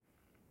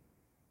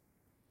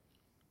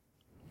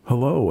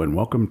Hello and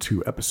welcome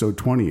to episode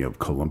 20 of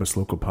Columbus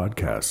Local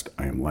Podcast.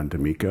 I am Len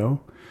D'Amico,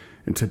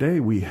 and today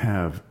we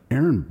have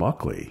Aaron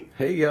Buckley.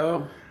 Hey,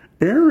 y'all.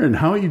 Aaron,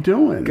 how are you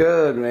doing?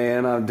 Good,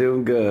 man. I'm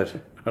doing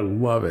good. I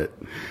love it.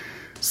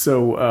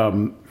 So,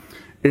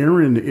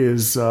 Aaron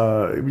is,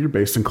 you're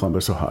based in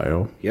Columbus,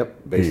 Ohio. Yep,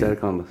 based out of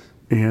Columbus.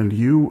 And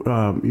you,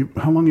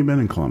 how long have you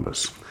been in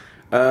Columbus?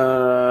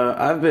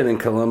 I've been in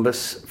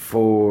Columbus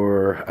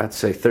for, I'd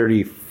say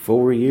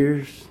 34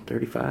 years,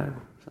 35,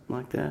 something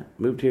like that.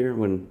 Moved here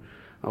when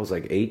I was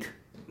like 8.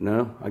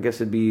 No, I guess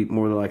it'd be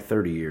more than like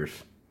 30 years.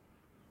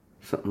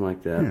 Something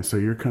like that. Yeah, so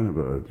you're kind of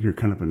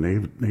a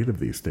native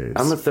these days.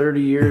 I'm a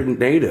 30-year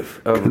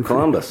native of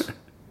Columbus.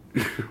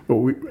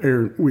 Well,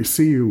 Aaron, we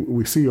see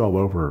you all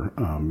over.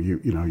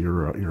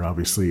 You're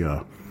obviously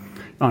a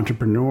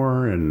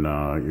entrepreneur,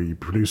 and you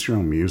produce your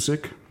own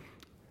music.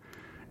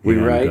 We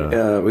write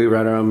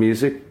our own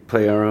music,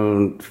 play our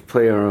own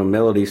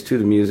melodies to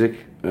the music.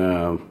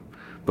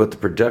 But the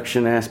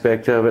production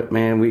aspect of it,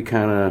 man, we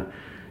kind of,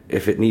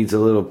 if it needs a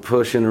little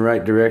push in the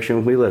right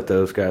direction, we let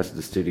those guys at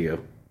the studio,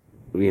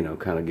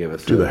 kind of give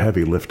us the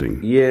heavy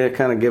lifting. Yeah,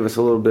 kind of give us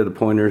a little bit of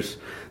pointers.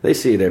 They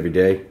see it every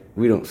day.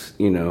 We don't,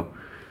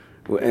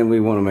 and we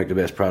want to make the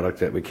best product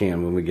that we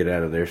can when we get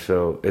out of there.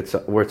 So it's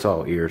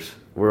all ears.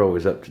 We're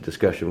always up to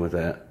discussion with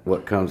that.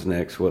 What comes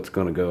next? What's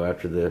going to go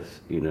after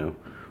this?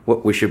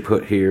 What we should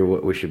put here,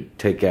 what we should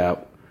take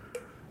out.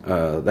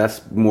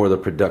 That's more the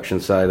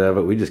production side of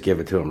it. We just give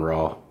it to them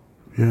raw.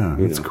 Yeah,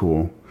 that's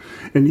cool.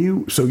 And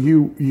you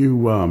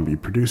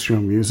produce your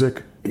own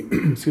music.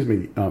 Excuse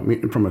me,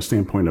 from a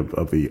standpoint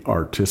of the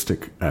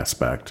artistic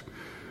aspect,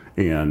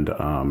 and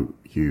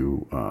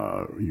you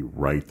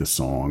write the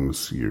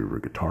songs. You're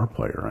a guitar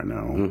player, I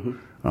know.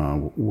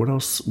 Mm-hmm. What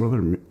else? What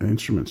other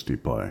instruments do you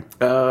play?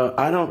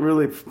 I don't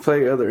really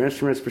play other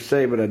instruments per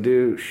se, but I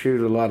do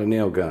shoot a lot of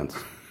nail guns.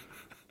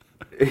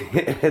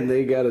 And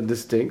they got a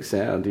distinct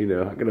sound,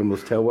 I can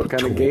almost tell what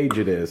kind of gauge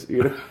it is,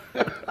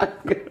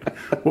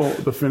 Well,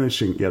 the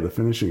finishing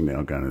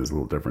nail gun is a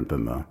little different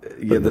than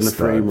the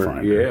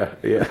framer.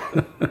 Yeah.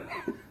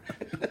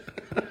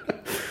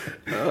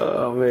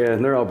 Oh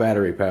man, they're all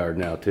battery powered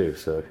now too,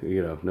 so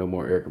no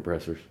more air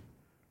compressors.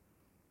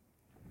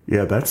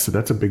 Yeah, that's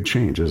a big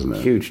change, isn't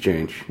it? Huge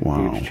change.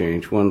 Wow. Huge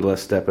change. One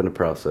less step in the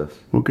process.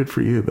 Well, good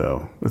for you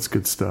though. That's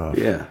good stuff.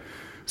 Yeah.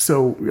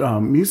 So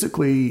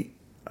musically,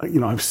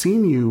 I've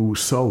seen you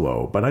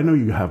solo, but I know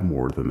you have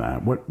more than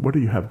that. What do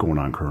you have going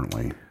on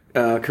currently?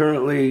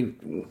 Currently,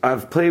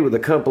 I've played with a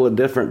couple of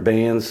different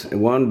bands,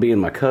 one being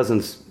my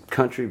cousin's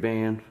country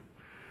band.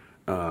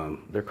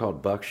 They're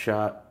called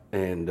Buckshot,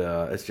 and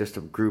it's just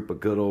a group of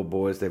good old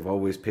boys. They've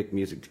always picked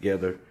music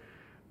together.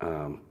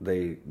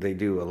 They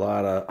do a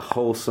lot of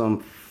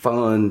wholesome,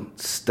 fun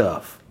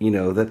stuff,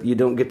 that you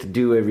don't get to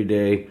do every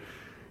day.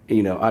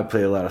 I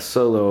play a lot of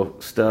solo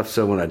stuff,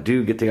 so when I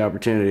do get the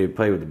opportunity to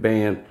play with the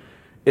band,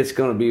 it's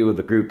going to be with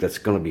a group that's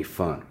going to be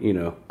fun.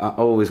 I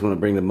always want to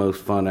bring the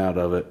most fun out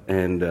of it.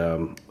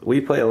 And we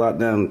play a lot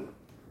down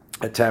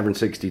at Tavern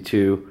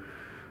 62.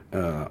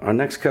 Our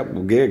next couple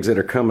of gigs that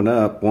are coming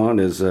up, one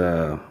is,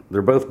 they're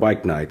both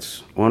bike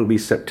nights. One will be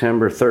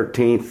September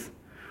 13th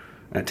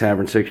at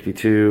Tavern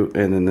 62.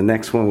 And then the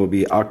next one will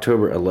be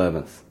October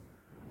 11th,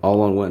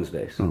 all on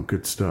Wednesdays. Oh,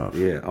 good stuff.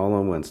 Yeah, all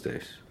on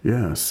Wednesdays.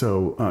 Yeah,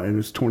 so, and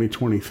it's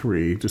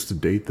 2023, just to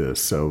date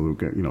this. So,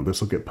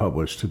 this will get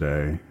published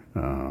today.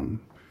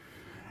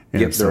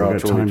 Yep, so they're all we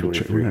got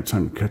 2023.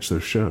 time to catch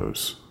those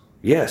shows.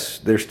 Yes,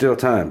 there's still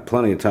time,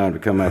 plenty of time to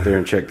come out there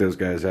and check those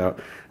guys out.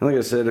 And like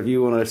I said, if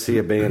you want to see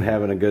a band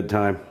having a good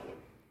time,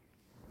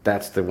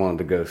 that's the one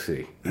to go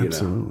see.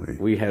 Absolutely.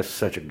 We have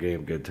such a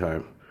damn good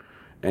time.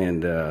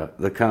 And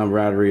the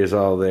camaraderie is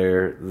all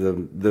there.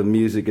 The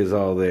music is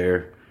all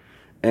there.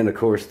 And, of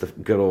course, the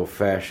good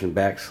old-fashioned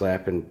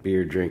backslapping,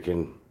 beer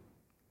drinking,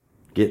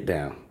 get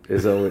down.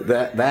 Is always,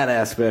 that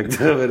aspect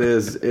of it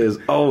is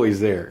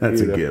always there.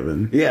 That's a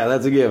given. Yeah,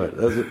 that's a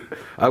given.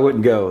 I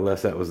wouldn't go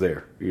unless that was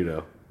there.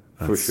 That's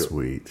for sure.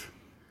 Sweet.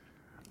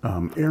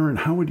 Aaron,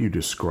 how would you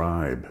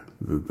describe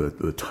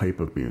the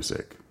type of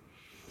music?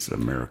 Is it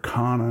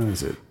Americana?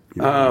 Is it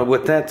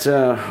with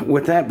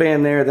that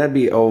band there? That'd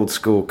be old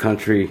school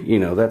country.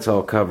 That's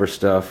all cover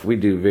stuff. We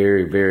do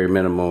very, very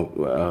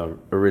minimal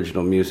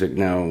original music.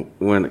 Now,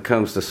 when it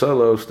comes to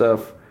solo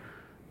stuff,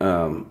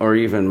 or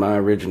even my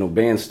original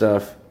band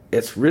stuff,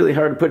 it's really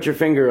hard to put your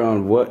finger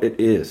on what it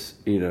is.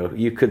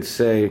 You could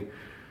say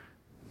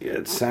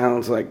it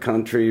sounds like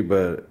country,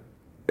 but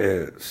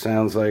it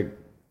sounds like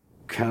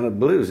kind of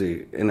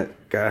bluesy, and it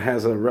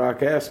has a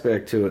rock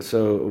aspect to it.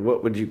 So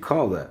what would you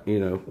call that?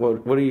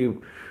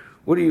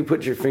 What do you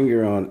put your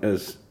finger on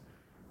as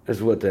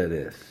what that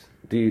is?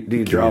 Do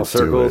you draw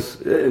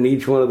circles in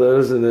each one of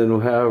those, and then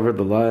however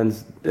the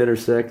lines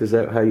intersect? Is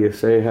that how you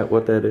say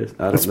what that is? I don't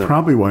know. That's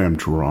probably why I'm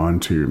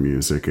drawn to your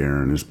music,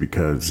 Aaron, is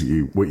because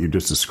what you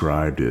just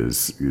described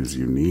is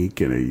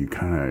unique, and you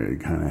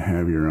kind of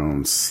have your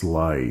own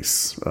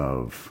slice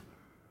of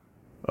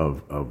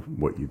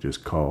what you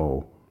just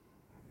call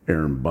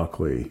Aaron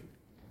Buckley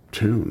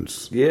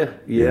tunes. Yeah.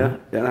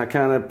 And I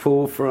kind of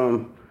pull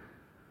from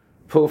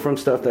pull from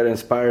stuff that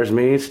inspires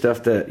me,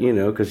 stuff that,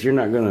 because you're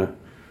not going to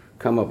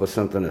come up with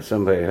something that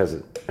somebody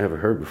hasn't ever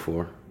heard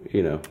before.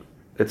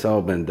 It's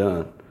all been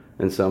done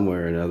in some way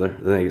or another.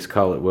 They just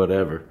call it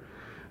whatever.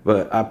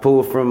 But I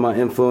pull from my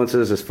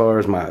influences as far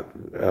as my,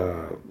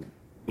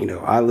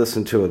 I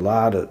listen to a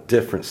lot of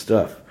different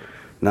stuff,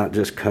 not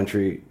just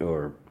country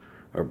or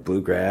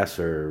bluegrass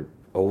or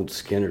old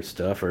Skinner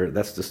stuff, or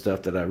that's the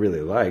stuff that I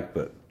really like,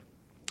 but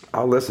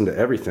I'll listen to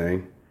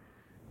everything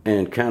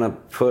and kind of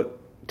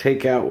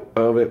take out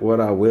of it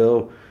what I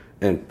will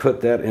and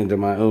put that into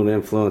my own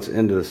influence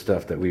into the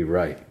stuff that we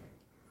write.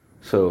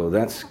 So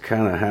that's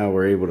kind of how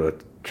we're able to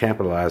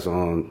capitalize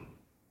on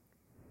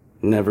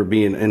never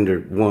being under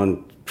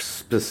one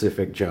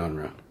specific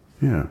genre.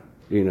 Yeah.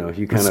 You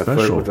kind of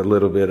flirt with a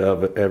little bit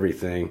of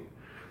everything.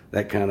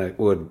 That kind of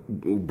would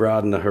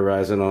broaden the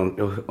horizon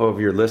of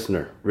your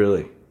listener,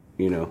 really.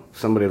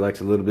 Somebody likes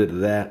a little bit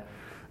of that.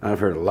 I've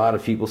heard a lot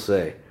of people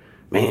say,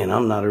 man,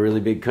 I'm not a really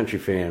big country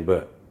fan,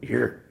 but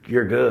you're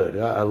good.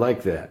 I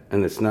like that.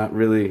 And it's not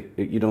really,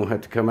 you don't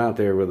have to come out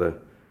there with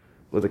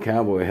a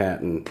cowboy hat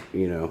and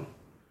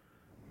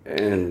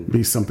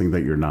be something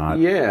that you're not.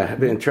 Yeah,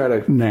 and try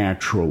to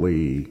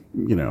naturally,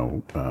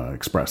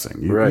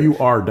 expressing. Right. You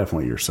are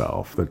definitely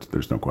yourself.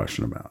 There's no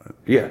question about it.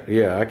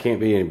 Yeah. I can't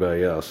be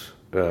anybody else.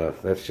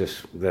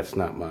 That's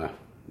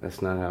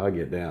not how I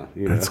get down.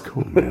 That's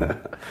cool,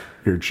 man.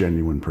 You're a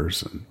genuine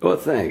person. Well,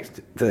 thanks.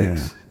 Yeah,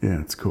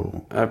 it's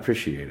cool. I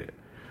appreciate it.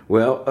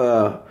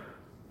 Well,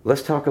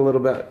 let's talk a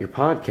little about your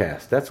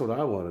podcast. That's what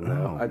I want to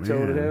know. I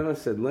told him, I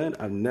said, Lynn,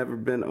 I've never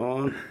been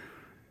on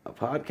a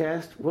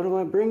podcast. What do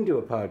I bring to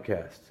a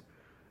podcast?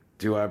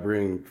 Do I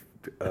bring,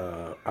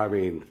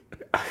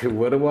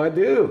 what do I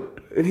do?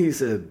 And he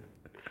said,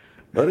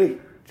 buddy,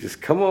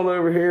 just come on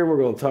over here. We're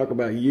going to talk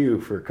about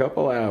you for a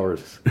couple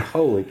hours.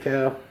 Holy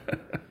cow.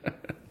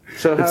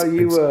 So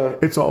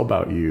it's all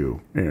about you.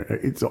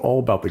 It's all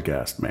about the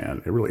guest,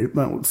 man.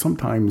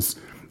 Sometimes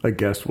a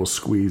guest will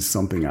squeeze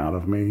something out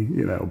of me,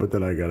 but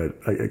then I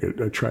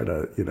try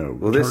to,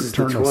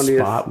 turn the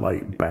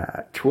spotlight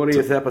back.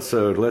 20th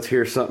episode. Let's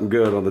hear something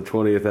good on the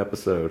 20th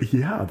episode.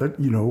 Yeah,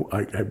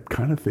 I'm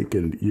kind of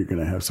thinking you're going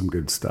to have some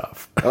good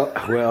stuff. Oh,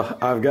 well,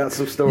 I've got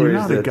some stories.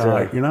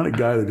 You're not a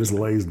guy that just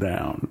lays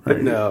down.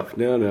 Right? No.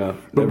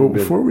 But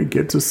before we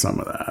get to some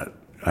of that,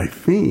 I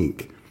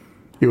think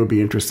it would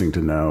be interesting to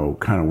know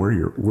kind of where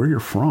you're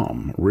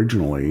from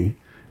originally.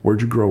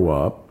 Where'd you grow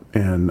up,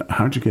 and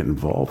how'd you get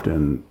involved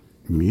in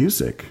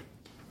music?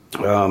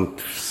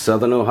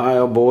 Southern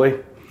Ohio boy.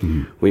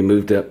 Mm-hmm. We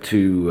moved up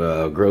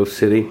to Grove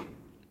City.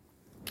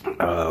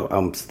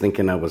 I'm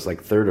thinking I was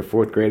like third or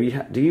fourth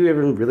grade. Do you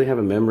ever really have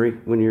a memory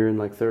when you're in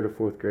like third or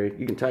fourth grade?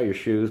 You can tie your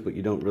shoes, but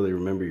you don't really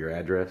remember your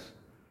address.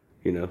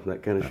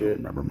 That kind of shit.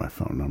 I don't remember my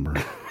phone number.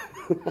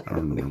 I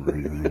don't remember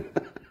anything.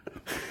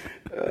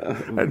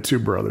 I had two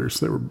brothers.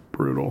 They were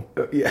brutal.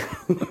 Yeah.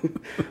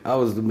 I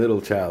was the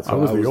middle child. So I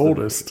was the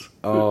oldest.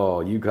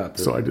 You got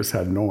the... So I just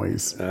had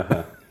noise.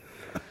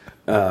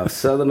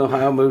 Southern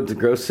Ohio, moved to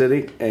Grove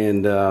City,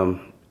 and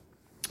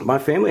my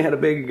family had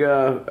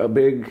a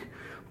big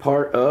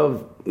part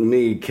of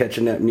me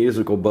catching that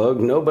musical bug.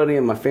 Nobody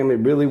in my family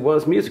really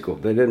was musical.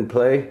 They didn't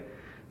play.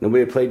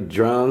 Nobody played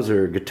drums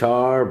or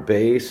guitar,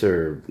 bass,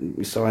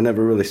 so I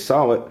never really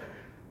saw it.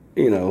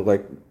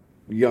 Like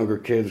younger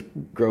kids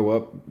grow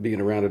up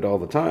being around it all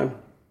the time.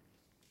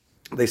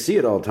 They see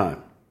it all the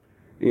time,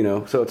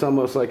 so it's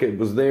almost like it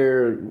was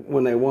there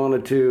when they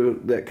wanted to,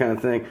 that kind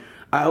of thing.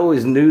 I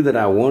always knew that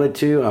I wanted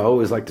to. I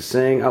always liked to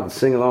sing. I would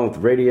sing along with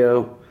the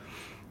radio.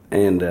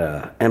 And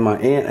my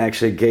aunt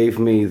actually gave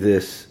me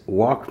this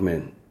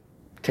Walkman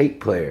tape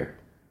player.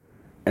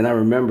 And I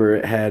remember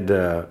it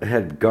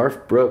had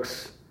Garth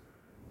Brooks,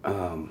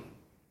 one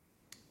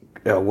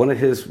of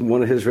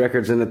his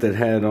records in it that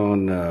had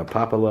on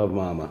Papa Love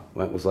Mama.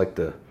 That was like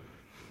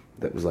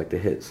the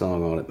hit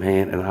song on it,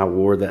 man. And I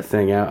wore that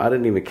thing out. I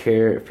didn't even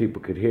care if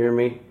people could hear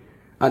me.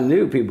 I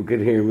knew people could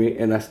hear me,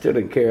 and I still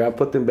didn't care. I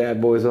put them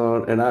bad boys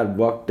on, and I'd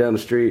walk down the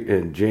street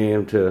and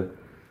jam to,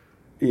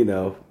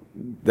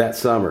 that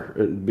summer,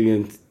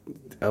 being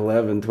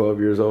 11, 12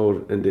 years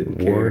old, and didn't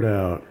care. Wore it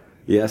out.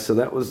 Yeah, so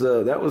that was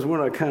when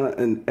I kind of,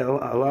 and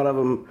a lot of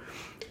them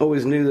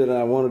always knew that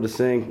I wanted to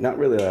sing. Not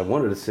really that I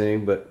wanted to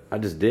sing, but I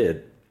just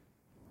did.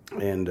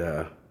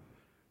 And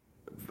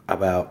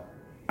about,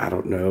 I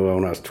don't know,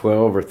 when I was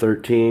 12 or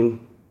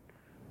 13,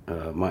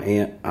 my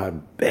aunt, I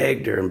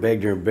begged her.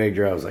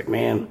 I was like,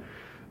 man,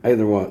 I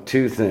either want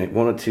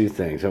one of two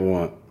things. I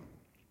want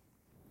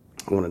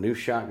a new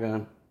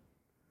shotgun,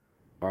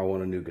 or I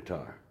want a new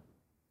guitar.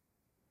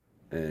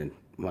 And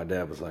my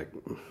dad was like,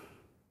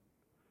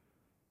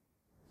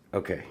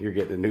 okay, you're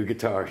getting a new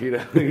guitar.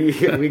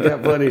 We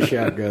got plenty of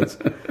shotguns.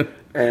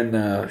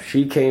 And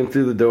she came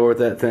through the door with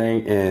that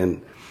thing,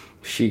 and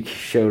she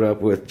showed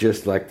up with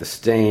just like the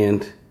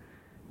stand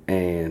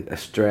and a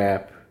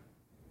strap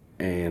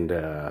and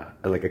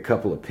like a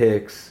couple of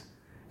picks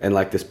and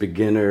like this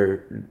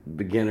beginner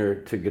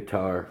to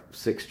guitar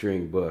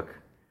 6-string book,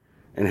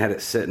 and had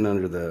it sitting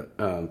under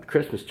the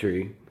Christmas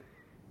tree.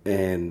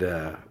 And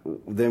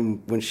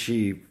then when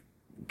she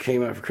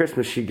came out for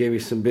Christmas, she gave me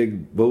some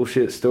big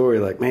bullshit story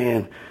like,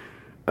 man,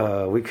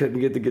 we couldn't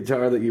get the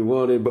guitar that you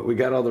wanted, but we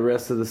got all the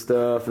rest of the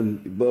stuff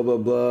and blah, blah,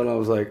 blah. And I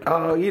was like,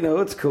 oh,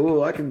 it's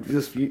cool. I can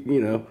just,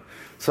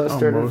 So I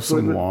started mow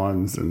some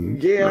lawns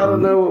and... Yeah, I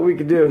don't know what we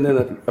could do. And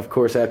then, of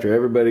course, after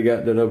everybody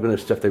got done opening their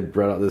stuff, they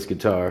brought out this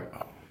guitar.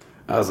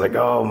 I was like,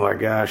 oh, my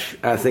gosh.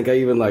 I think I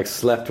even,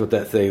 slept with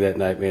that thing that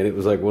night, man. It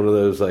was one of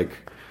those,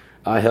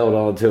 I held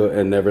on to it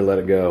and never let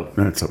it go.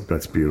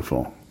 That's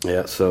beautiful.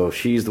 Yeah, so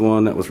she's the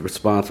one that was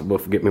responsible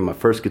for getting me my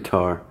first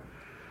guitar.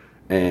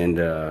 And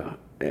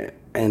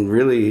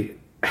really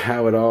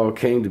how it all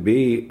came to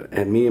be,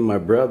 and me and my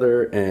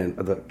brother and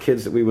the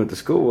kids that we went to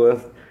school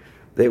with,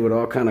 they would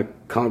all kind of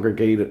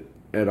congregate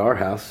at our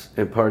house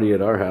and party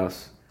at our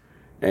house.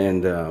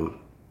 And,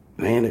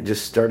 man, it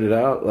just started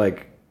out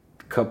like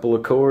a couple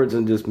of chords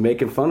and just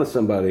making fun of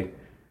somebody,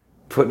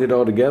 putting it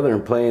all together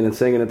and playing and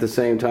singing at the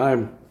same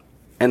time.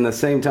 And at the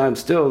same time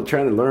still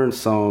trying to learn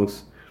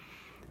songs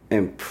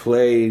and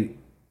play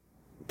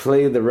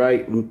the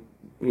right,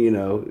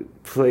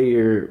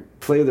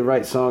 play the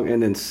right song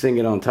and then sing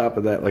it on top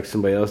of that like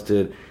somebody else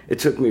did. It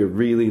took me a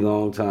really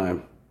long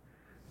time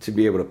to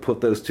be able to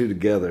put those two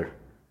together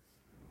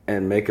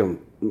and make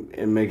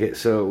it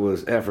so it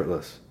was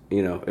effortless.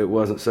 It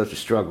wasn't such a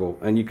struggle.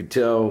 And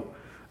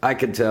I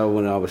could tell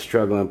when I was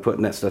struggling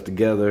putting that stuff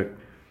together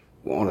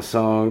on a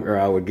song, or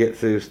I would get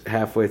through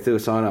halfway through a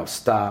song, I would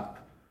stop,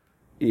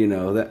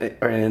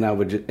 and I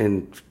would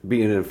and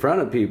being in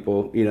front of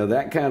people,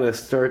 that kind of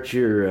starts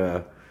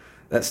your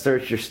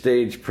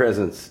stage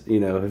presence.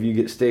 If you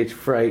get stage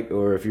fright,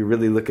 or if you're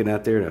really looking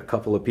out there and a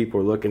couple of people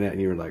are looking at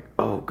you, you're like,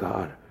 oh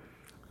God,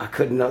 I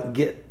could not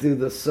get through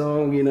the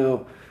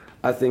song.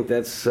 I think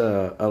that's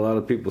a lot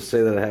of people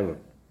say that I have a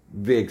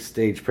big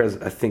stage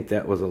presence. I think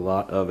that was a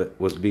lot of it,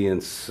 was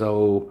being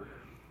so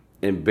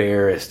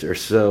embarrassed or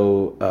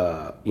so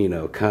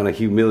kind of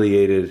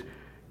humiliated.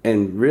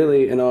 And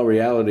really, in all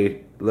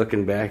reality,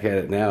 looking back at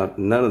it now,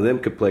 none of them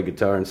could play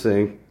guitar and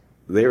sing.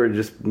 They were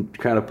just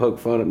kind of poke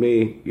fun at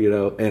me,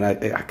 and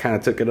I kind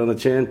of took it on the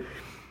chin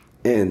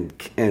and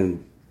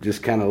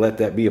just kind of let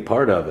that be a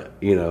part of it,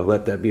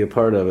 let that be a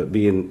part of it.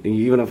 Being,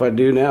 even if I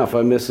do now, if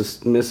I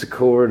miss a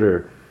chord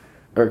or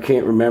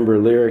can't remember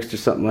lyrics or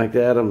something like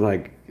that, I'm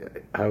like,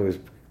 I always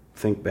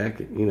think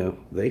back,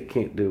 they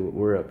can't do what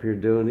we're up here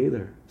doing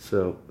either.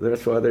 So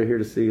that's why they're here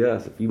to see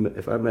us.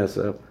 If I mess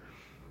up,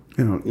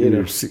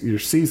 you're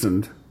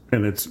seasoned.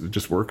 And it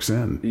just works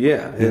in.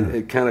 Yeah.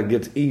 It kind of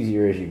gets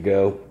easier as you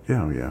go.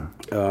 Yeah.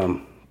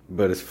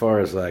 But as far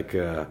as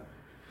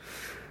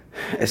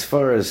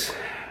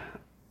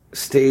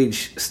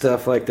stage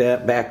stuff like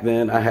that, back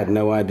then, I had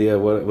no idea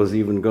what it was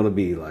even going to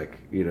be like.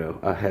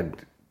 I had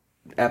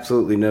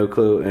absolutely no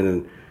clue.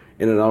 And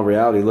in all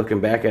reality,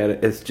 looking back at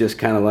it, it's just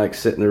kind of like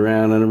sitting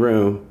around in a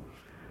room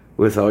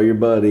with all your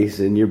buddies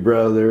and your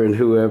brother and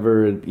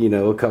whoever, and,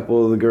 a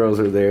couple of the girls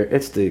are there.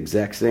 It's the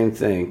exact same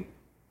thing.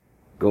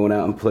 Going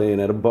out and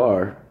playing at a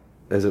bar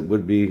as it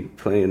would be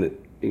playing at,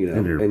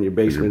 in your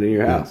basement in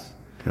your house.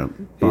 Yeah.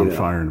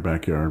 Bonfire in the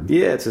backyard.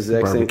 Yeah, it's the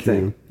exact same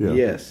thing. Yeah.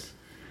 Yes.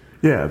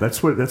 Yeah,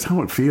 that's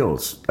how it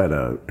feels at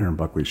a Aaron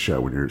Buckley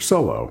show when you're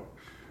solo.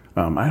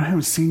 I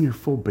haven't seen your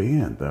full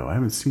band though. I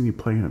haven't seen you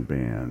play in a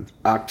band.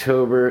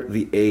 October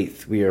the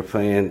 8th, we are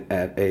playing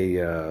at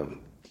a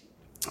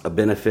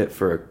benefit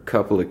for a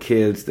couple of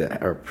kids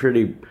that are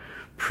pretty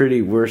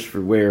worse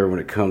for wear when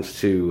it comes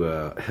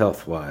to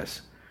health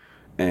wise.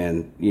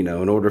 And, in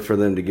order for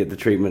them to get the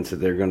treatments that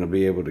they're going to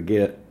be able to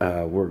get,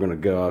 we're going to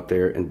go out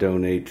there and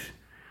donate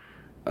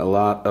a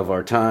lot of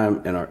our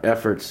time and our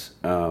efforts,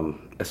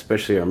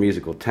 especially our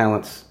musical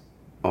talents,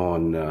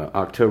 on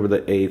October the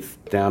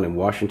 8th down in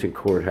Washington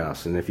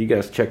Courthouse. And if you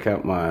guys check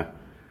out my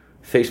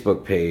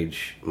Facebook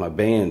page, my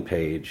band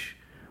page,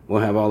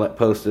 we'll have all that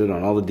posted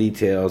on all the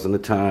details and the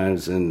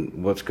times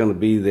and what's going to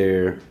be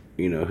there,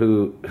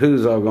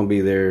 who's all going to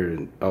be there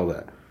and all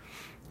that.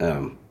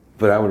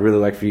 But I would really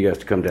like for you guys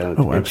to come down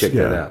and check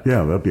that out.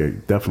 Yeah, that'd be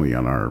definitely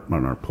on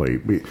our plate.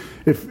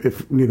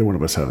 If neither one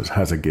of us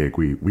has a gig,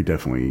 we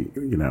definitely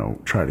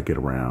try to get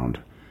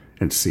around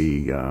and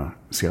see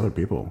other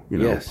people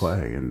yes.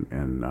 play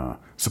and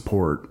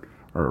support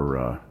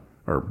our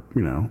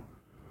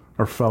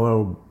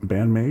fellow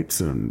bandmates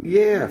and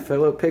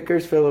fellow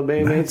pickers, fellow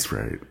bandmates. That's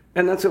right.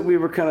 And that's what we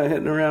were kind of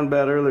hitting around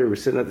about earlier. We're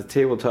sitting at the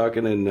table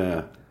talking, and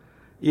a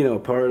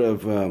part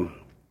of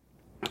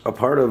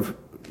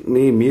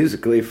me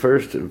musically,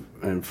 first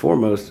and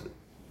foremost,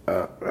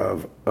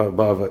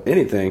 above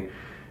anything,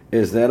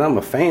 is that I'm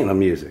a fan of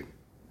music.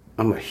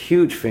 I'm a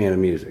huge fan of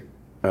music.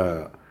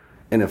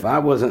 And if I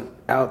wasn't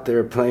out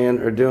there playing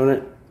or doing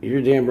it,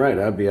 you're damn right,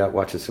 I'd be out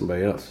watching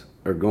somebody else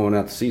or going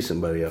out to see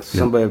somebody else,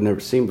 somebody I've never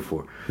seen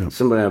before,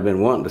 somebody I've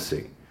been wanting to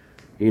see.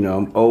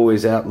 I'm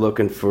always out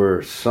looking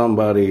for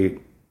somebody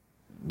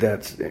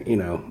that's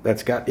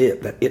got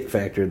that it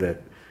factor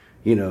that,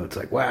 it's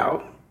like,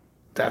 wow,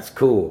 that's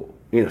cool.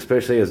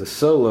 Especially as a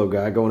solo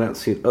guy, going out and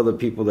seeing other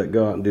people that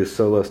go out and do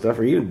solo stuff,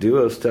 or even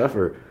duo stuff,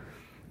 or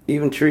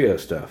even trio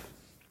stuff.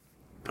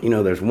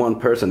 there's one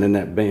person in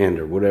that band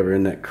or whatever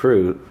in that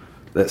crew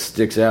that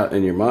sticks out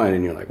in your mind,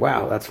 and you're like,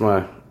 wow, that's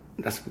what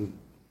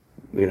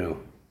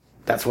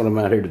I'm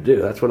out here to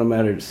do. That's what I'm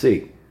out here to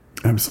see.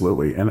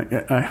 Absolutely.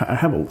 And I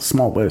have a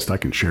small list I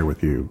can share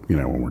with you,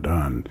 when we're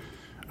done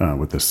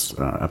with this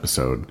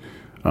episode.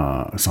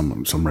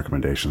 Some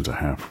recommendations I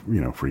have,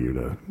 for you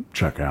to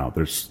check out.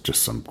 There's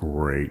just some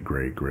great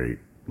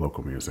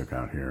local music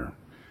out here.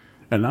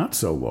 And not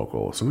so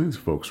local. Some of these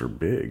folks are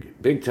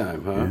big. Big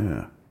time, huh?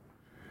 Yeah.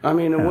 I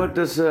mean, what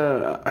does,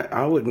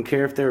 I wouldn't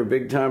care if they were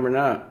big time or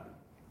not.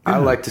 Yeah. I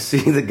like to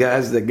see the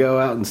guys that go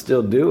out and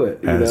still do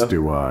it. As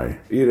do I.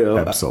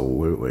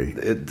 Absolutely.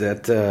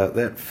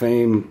 That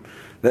fame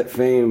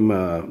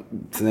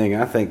thing,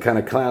 I think, kind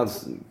of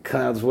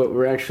clouds what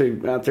we're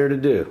actually out there to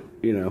do.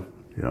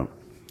 Yeah.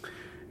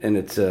 And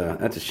that's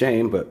a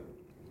shame, but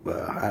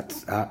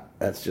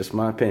that's just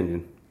my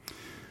opinion.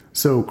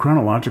 So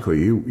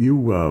chronologically, you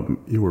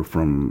were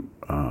from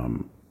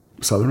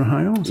Southern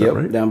Ohio, is that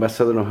right? Down by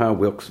Southern Ohio,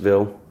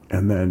 Wilkesville.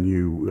 And then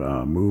you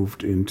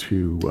moved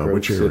into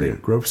which area?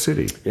 Grove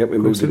City. Yep, we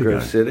moved to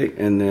Grove City,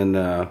 and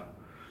then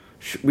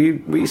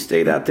we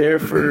stayed out there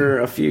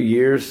for a few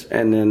years,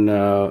 and then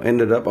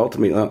ended up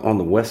ultimately on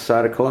the west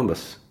side of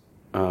Columbus,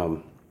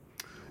 in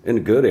a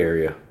good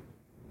area,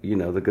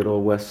 the good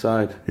old west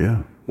side.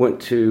 Yeah.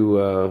 Went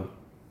to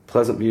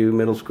Pleasant View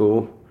Middle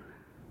School,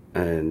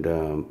 and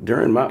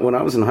when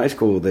I was in high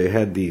school, they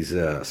had these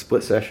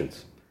split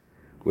sessions,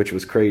 which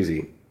was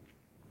crazy.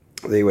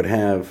 They would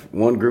have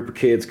one group of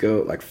kids go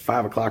at like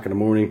 5 o'clock in the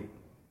morning,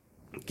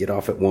 get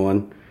off at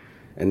 1,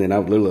 and then I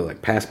would literally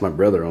pass my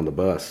brother on the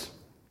bus.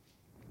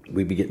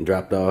 We'd be getting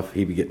dropped off,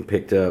 he'd be getting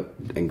picked up,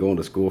 and going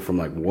to school from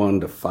 1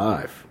 to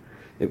 5.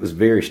 It was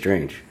very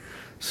strange.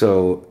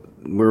 So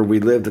where we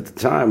lived at the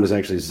time was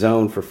actually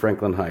zoned for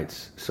Franklin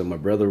Heights. So my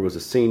brother was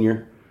a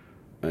senior,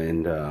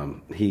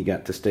 and he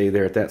got to stay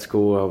there at that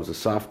school. I was a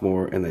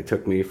sophomore, and they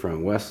took me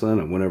from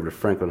Westland and went over to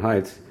Franklin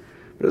Heights.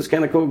 But it was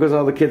kind of cool because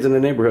all the kids in the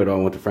neighborhood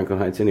all went to Franklin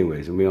Heights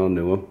anyways, and we all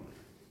knew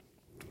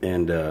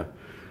them.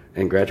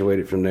 And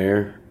graduated from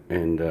there,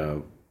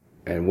 and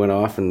went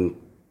off and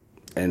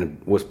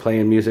was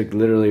playing music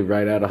literally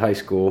right out of high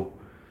school.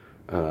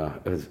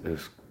 It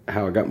was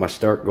how I got my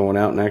start going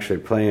out and actually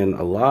playing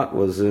a lot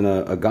was in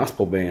a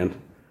gospel band.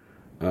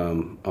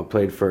 I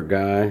played for a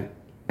guy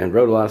and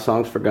wrote a lot of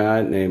songs for a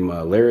guy named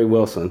Larry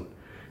Wilson.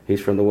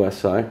 He's from the west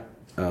side,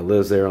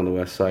 lives there on the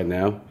west side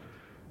now.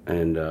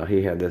 And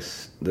he had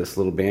this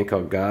little band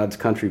called God's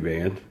Country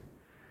Band,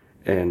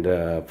 and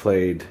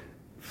played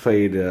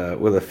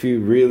with a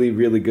few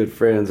really good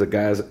friends, a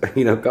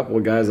couple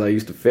of guys I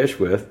used to fish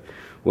with.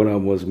 One of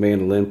them was a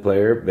mandolin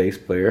player, bass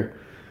player,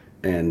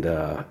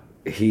 and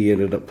he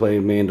ended up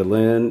playing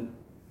mandolin.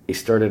 He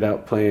started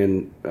out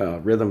playing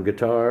rhythm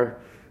guitar,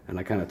 and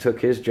I kind of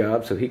took his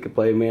job so he could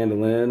play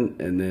mandolin.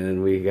 And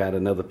then we got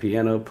another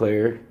piano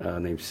player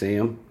named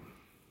Sam.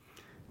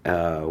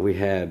 We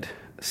had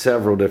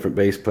several different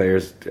bass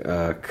players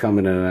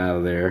coming in and out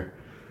of there.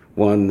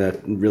 One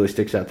that really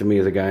sticks out to me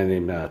is a guy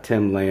named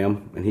Tim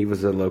Lamb, and he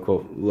was a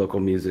local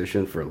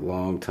musician for a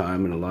long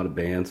time in a lot of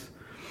bands,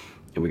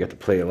 and we got to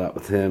play a lot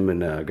with him.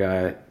 And a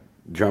guy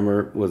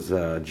drummer was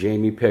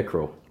Jamie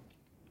Pickrell,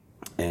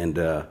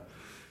 and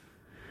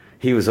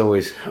he was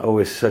always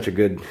such a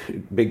good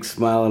big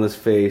smile on his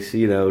face,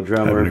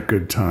 drummer. Having a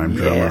good time,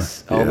 drummer.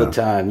 Yes, all the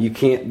time. You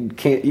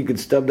could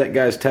stub that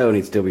guy's toe and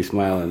he'd still be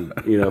smiling,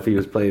 if he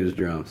was playing his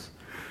drums.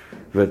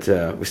 But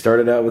we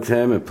started out with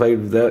him and played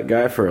with that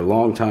guy for a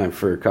long time,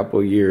 for a couple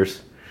of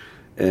years,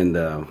 and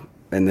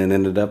then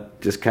ended up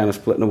just kind of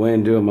splitting away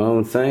and doing my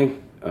own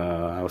thing.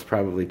 I was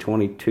probably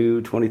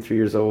 22, 23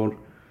 years old,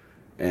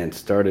 and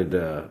started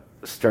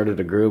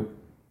a group,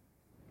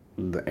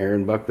 the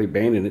Aaron Buckley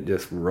Band, and it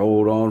just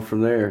rolled on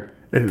from there.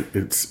 And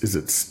is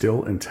it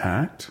still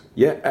intact?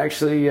 Yeah,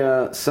 actually,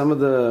 some of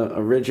the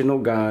original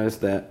guys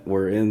that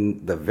were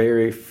in the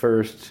very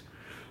first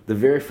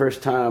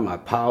time, I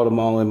piled them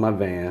all in my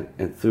van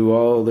and threw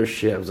all their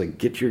shit. I was like,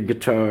 get your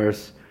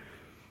guitars,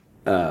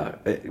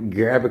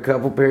 grab a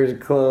couple pairs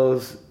of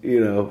clothes,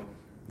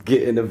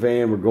 get in the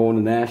van. We're going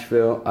to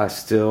Nashville. I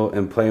still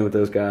am playing with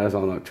those guys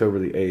on October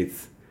the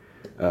 8th.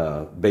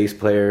 Bass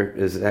player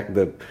is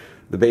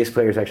the bass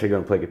player is actually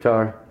going to play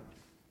guitar.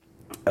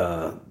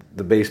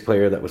 The bass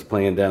player that was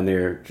playing down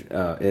there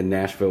in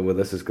Nashville with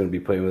us is going to be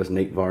playing with us,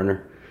 Nate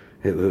Varner.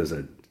 It was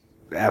an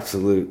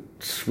absolute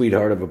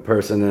sweetheart of a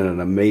person and an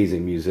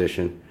amazing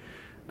musician.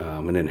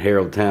 And then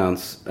Harold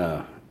Towns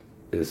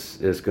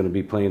is going to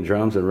be playing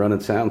drums and running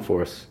sound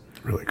for us.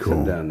 Really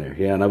cool. Down there.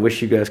 Yeah, and I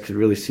wish you guys could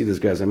really see those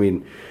guys. I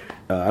mean,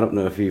 I don't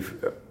know if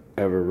you've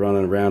ever run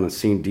around and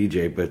seen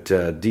DJ, but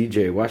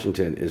DJ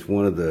Washington is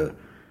one of the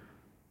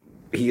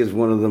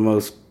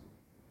most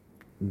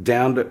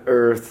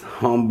down-to-earth,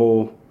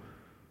 humble,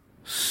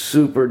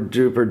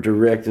 super-duper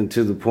direct and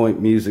to the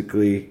point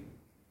musically,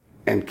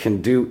 and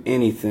can do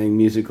anything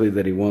musically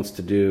that he wants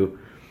to do.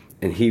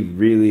 And he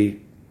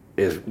really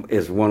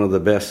is one of the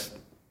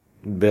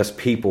best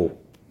people,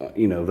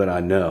 that I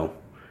know.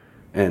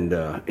 And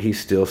he's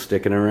still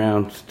sticking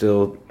around,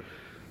 still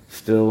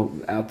still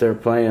out there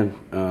playing.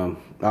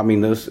 I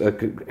mean, those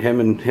him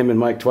and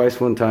Mike twice.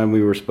 One time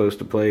we were supposed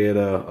to play at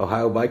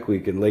Ohio Bike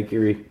Week in Lake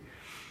Erie,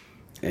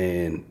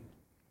 and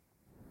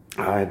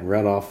I had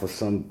run off with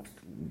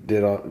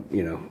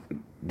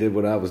did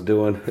what I was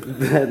doing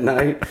that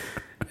night,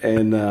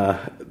 and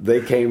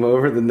they came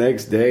over the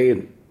next day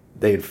and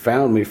they had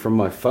found me from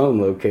my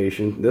phone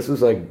location. This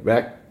was like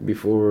back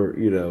before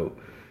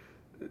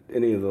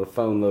any of the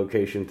phone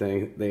location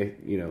thing. They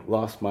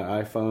lost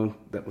my iPhone.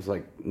 That was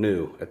like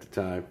new at the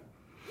time.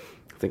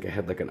 I think I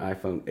had like an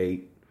iPhone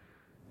 8,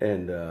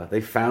 and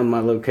they found my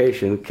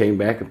location, came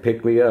back and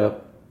picked me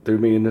up, threw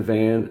me in the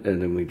van,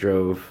 and then we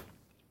drove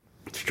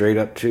straight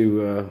up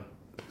to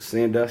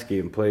Sandusky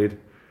and played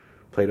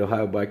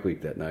Ohio Bike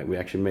Week that night. We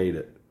actually made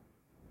it,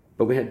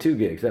 but we had 2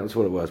 gigs. That was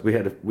what it was. We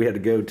had to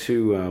go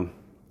to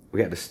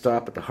we had to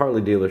stop at the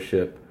Harley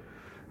dealership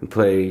and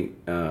play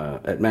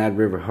at Mad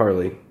River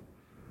Harley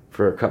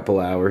for a couple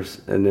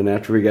hours, and then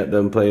after we got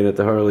done playing at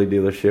the Harley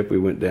dealership, we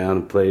went down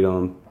and played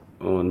on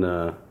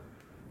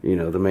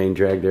the main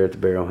drag there at the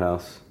Barrel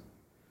House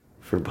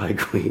for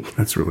Bike Week.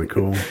 That's really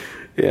cool.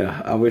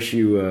 Yeah, I wish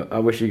you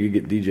could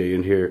get DJ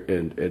in here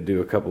and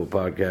do a couple of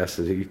podcasts.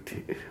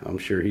 I'm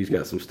sure he's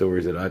got some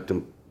stories that I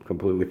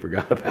completely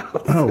forgot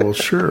about. Oh well,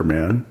 sure,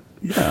 man.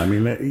 Yeah, I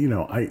mean,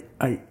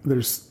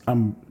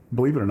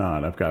 believe it or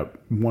not, I've got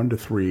 1 to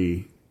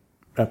 3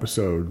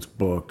 episodes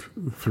booked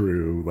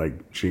through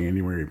like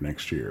January of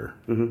next year.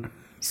 Mm-hmm.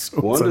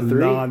 So 1 to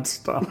 3?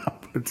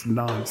 Nonstop. It's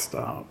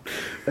nonstop.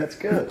 That's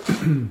good.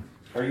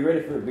 Are you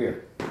ready for a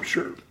beer?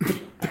 Sure.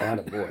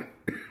 Attaboy.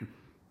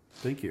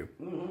 Thank you.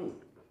 Mm-hmm.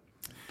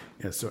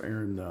 Yeah, so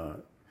Aaron,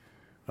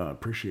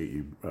 appreciate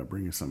you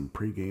bringing some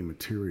pregame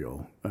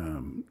material.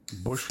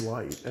 Busch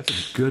Light,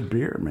 that's a good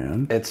beer,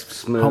 man. It's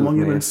smooth. How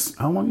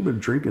long you been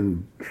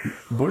drinking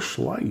Busch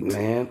Light?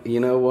 Man, you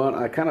know what?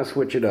 I kind of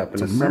switch it up.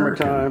 In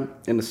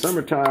the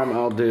summertime,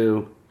 I'll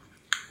do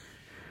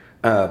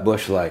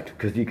Busch Light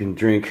because you can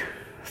drink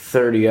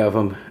 30 of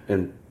them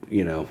and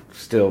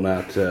still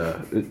not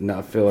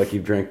feel like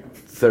you've drank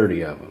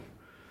 30 of them.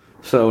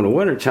 So in the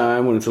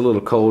wintertime, when it's a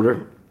little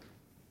colder,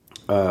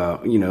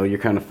 you're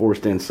kind of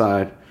forced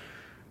inside.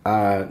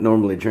 I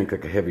normally drink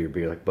like a heavier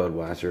beer, like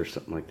Budweiser or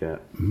something like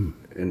that,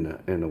 in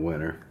the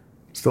winter.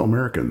 Still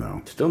American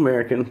though. Still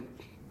American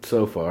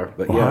so far,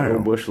 but Ohio. Yeah,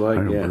 old Busch Light.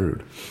 Ohio yeah,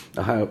 brewed.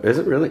 Ohio. Is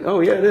it really? Oh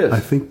yeah, it is. I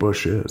think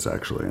Busch is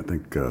actually. I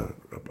think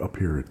up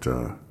here at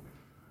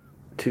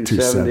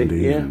 270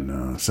 yeah.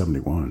 and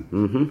 71.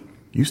 Mm-hmm.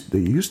 They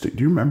used to.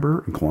 Do you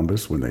remember in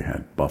Columbus when they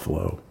had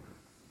Buffalo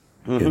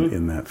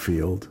in that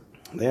field?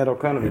 They had all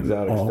kind of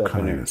exotic all stuff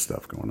in there. kind of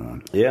stuff going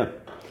on. Yeah,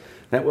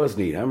 that was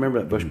neat. I remember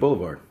that Busch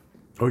Boulevard.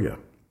 Oh yeah.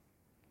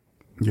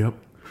 Yep.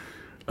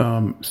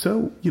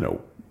 So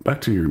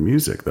back to your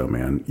music though,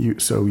 man. You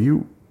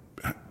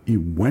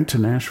went to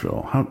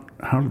Nashville.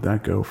 How did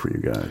that go for you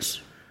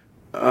guys?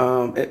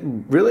 It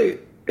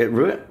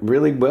went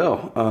really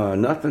well.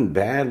 Nothing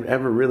bad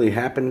ever really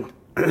happened,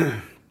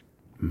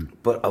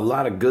 but a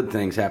lot of good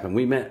things happened.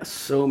 We met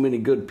so many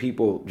good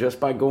people just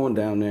by going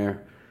down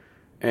there,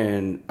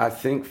 and I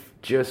think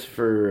just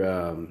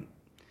for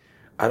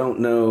I don't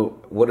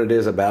know what it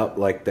is about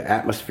like the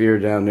atmosphere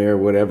down there,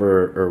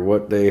 whatever, or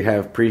what they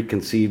have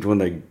preconceived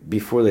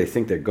before they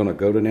think they're going to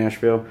go to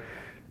Nashville.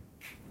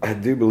 I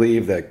do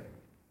believe that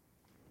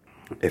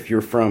if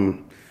you're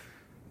from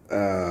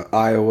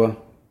Iowa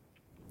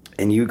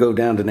and you go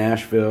down to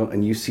Nashville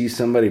and you see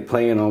somebody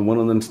playing on one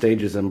of them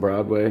stages on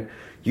Broadway,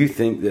 you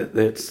think that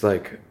it's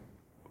like,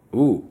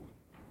 ooh,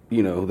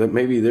 that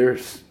maybe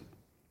there's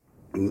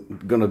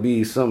going to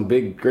be some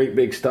great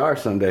big star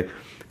someday.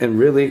 And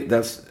really,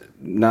 that's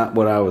not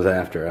what I was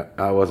after.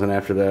 I wasn't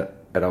after that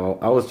at all.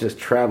 I was just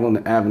traveling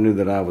the avenue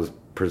that I was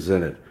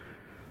presented.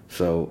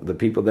 So the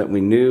people that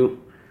we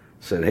knew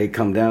said, hey,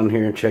 come down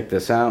here and check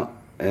this out.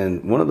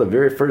 And one of the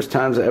very first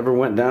times I ever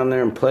went down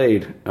there and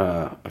played,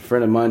 a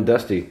friend of mine,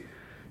 Dusty,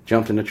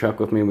 jumped in the truck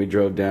with me and we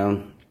drove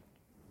down.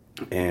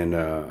 And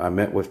I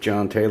met with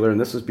John Taylor. And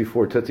this was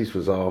before Tootsie's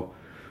was all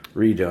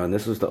redone.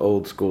 This was the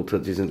old school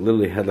Tootsie's. And it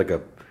literally had like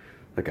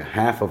a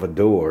half of a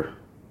door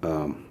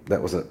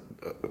that was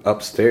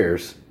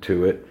upstairs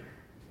to it.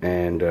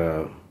 And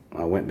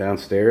I went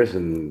downstairs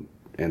and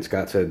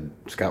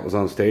Scott was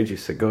on stage. He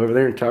said, go over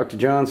there and talk to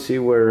John, see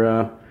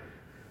where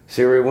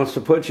he wants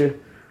to put you.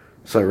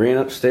 So I ran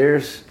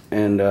upstairs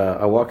and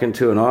I walk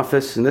into an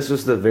office, and this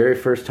was the very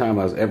first time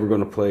I was ever going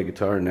to play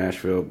guitar in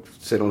Nashville,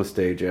 sit on a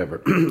stage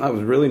ever. I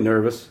was really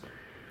nervous,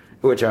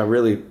 which I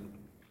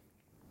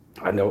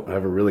don't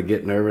ever really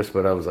get nervous,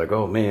 but I was like,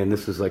 oh man,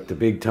 this is like the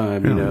big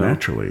time,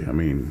 Naturally, I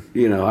mean,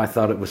 I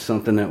thought it was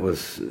something that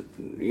was,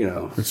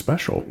 it's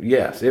special.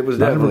 Yes, it was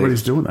Not definitely.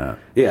 everybody's doing that.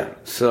 Yeah,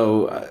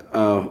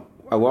 so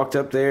I walked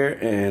up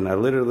there, and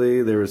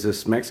there was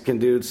this Mexican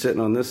dude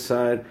sitting on this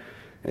side,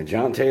 and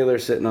John Taylor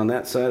sitting on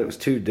that side. It was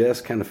 2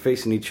 desks kind of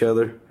facing each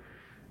other,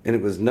 and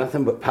it was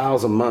nothing but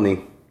piles of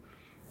money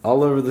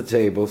all over the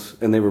tables,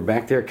 and they were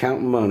back there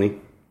counting money,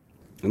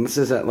 and this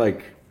is at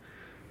like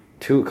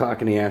 2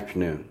 o'clock in the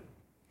afternoon.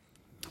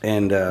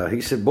 And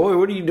he said, boy,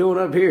 what are you doing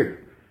up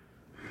here?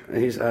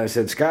 I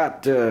said,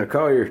 Scott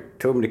Collier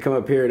told me to come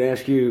up here and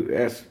ask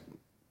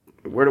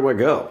where do I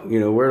go?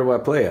 Where do I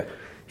play at?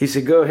 He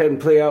said, go ahead and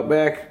play out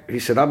back. He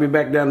said, I'll be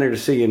back down there to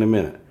see you in a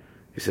minute.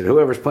 He said,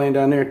 whoever's playing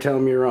down there, tell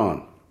him you're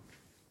on.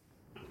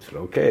 I said,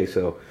 okay.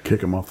 So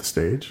kick him off the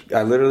stage?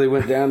 I literally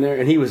went down there,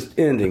 and he was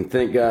ending.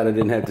 Thank God I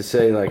didn't have to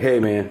say, like, hey,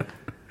 man,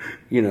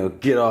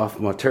 get off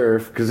my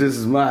turf, because this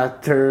is my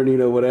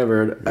turn,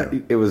 whatever. Yeah.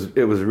 It was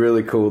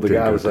really cool. The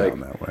guy was like,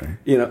 that way.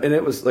 And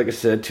it was, like I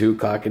said, 2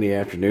 o'clock in the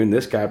afternoon.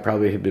 This guy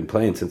probably had been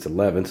playing since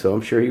 11, so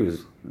I'm sure he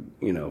was,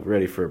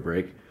 ready for a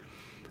break.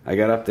 I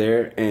got up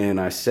there,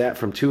 and I sat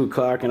from 2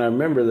 o'clock, and I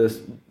remember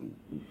this.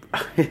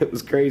 It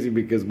was crazy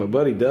because my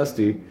buddy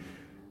Dusty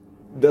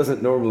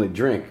doesn't normally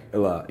drink a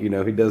lot. He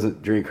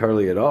doesn't drink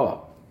hardly at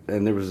all.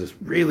 And there was this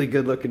really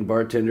good-looking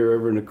bartender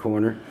over in the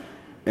corner.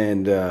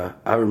 And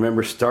I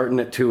remember starting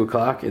at 2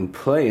 o'clock and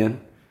playing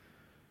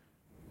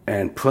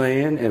and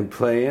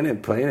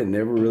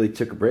never really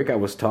took a break. I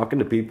was talking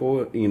to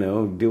people,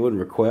 doing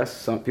requests.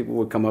 Some people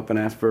would come up and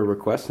ask for a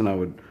request, and I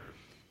would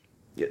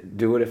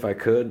do it if I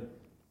could.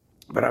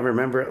 But I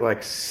remember at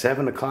like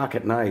 7 o'clock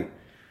at night,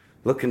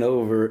 looking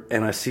over,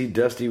 and I see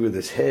Dusty with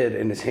his head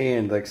in his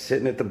hand, like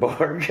sitting at the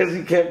bar because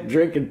he kept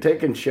drinking,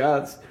 taking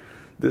shots.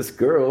 This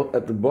girl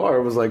at the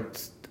bar was like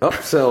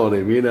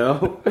upselling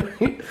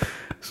him,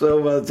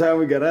 So by the time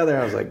we got out of there,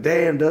 I was like,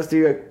 damn,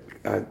 Dusty,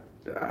 I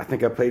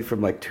think I played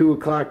from like 2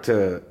 o'clock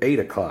to 8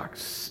 o'clock,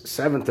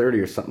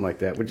 7:30 or something like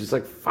that, which is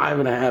like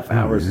 5.5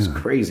 hours. Is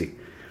crazy.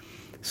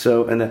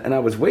 So, and I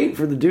was waiting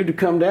for the dude to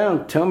come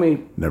down, tell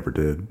me. Never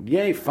did.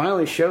 Yeah, he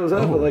finally shows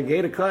up at like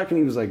 8 o'clock, and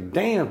he was like,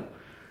 damn,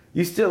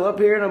 you still up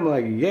here? And I'm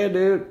like, yeah,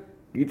 dude,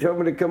 you told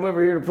me to come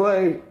over here to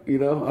play.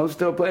 I'm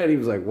still playing. He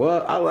was like,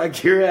 well, I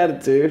like your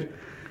attitude.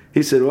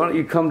 He said, why don't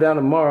you come down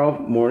tomorrow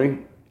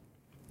morning?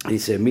 He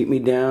said, meet me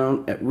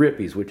down at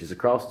Rippy's, which is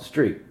across the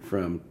street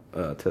from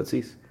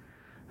Tootsie's.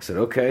 I said,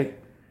 okay.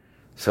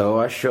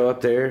 So I show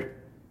up there,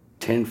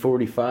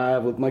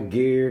 10:45 with my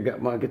gear,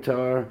 got my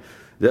guitar.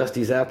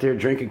 Dusty's out there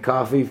drinking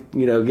coffee,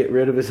 get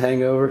rid of his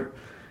hangover.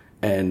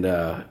 And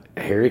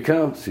here he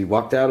comes. He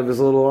walked out of his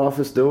little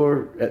office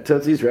door at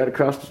Tootsie's right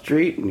across the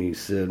street, and he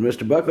said,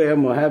 Mr. Buckley,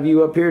 I'm going to have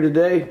you up here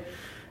today.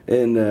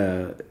 And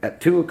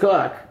at 2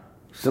 o'clock,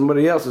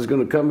 somebody else is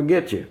going to come and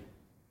get you.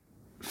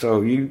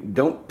 So you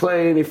don't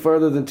play any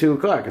further than 2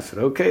 o'clock. I said,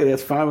 okay,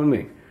 that's fine with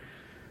me.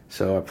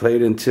 So I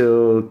played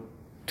until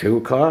 2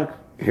 o'clock.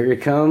 Here he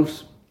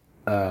comes,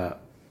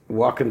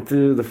 walking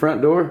through the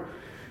front door.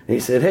 And he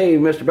said, hey,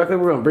 Mr. Buckley,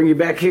 we're going to bring you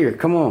back here.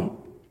 Come on.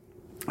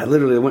 I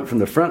literally went from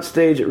the front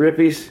stage at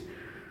Rippy's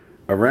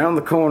around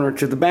the corner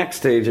to the back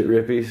stage at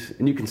Rippy's,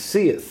 and you can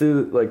see it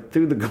through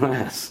the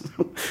glass.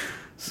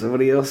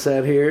 Somebody else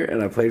sat here,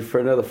 and I played for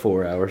another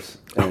 4 hours.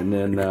 And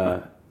then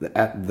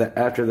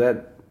after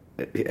that,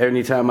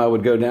 anytime I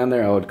would go down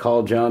there, I would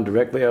call John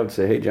directly. I would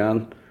say, hey,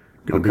 John,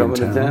 I'm coming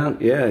to town.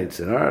 Yeah, he'd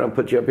say, all right, I'll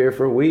put you up here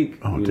for a week.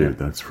 Oh, dude,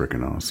 that's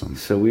freaking awesome.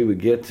 So we would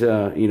get,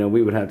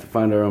 we would have to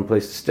find our own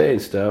place to stay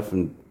and stuff,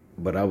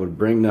 but I would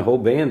bring the whole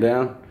band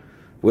down.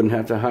 Wouldn't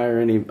have to hire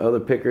any other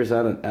pickers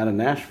out of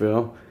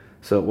Nashville.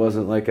 So it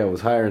wasn't like I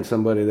was hiring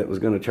somebody that was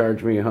going to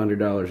charge me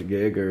 $100 a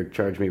gig or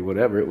charge me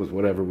whatever. It was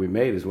whatever we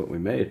made is what we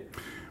made.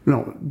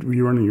 No, were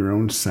you running your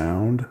own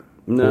sound?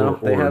 No,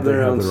 they have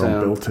their own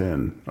sound built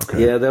in.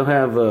 Okay. Yeah, they'll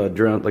have a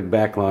drum like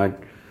backline.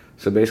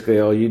 So basically,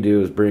 all you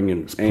do is bring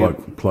in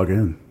plug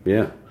in.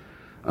 Yeah,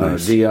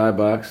 nice. DI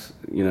box.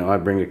 I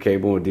bring a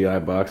cable and a DI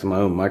box and my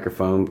own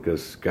microphone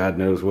because God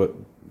knows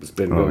what's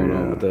been going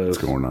on with those.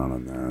 What's going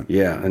on that?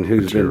 Yeah, and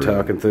who's been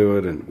talking through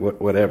it and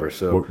whatever.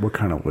 So what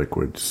kind of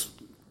liquids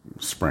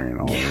spraying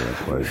all over the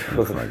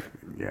place? Like,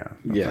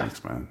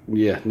 thanks, man.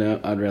 Yeah, no,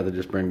 I'd rather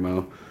just bring my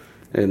own.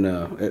 And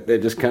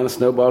it just kind of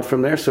snowballed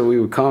from there. So we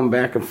would come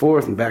back and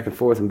forth and back and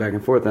forth and back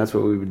and forth. And that's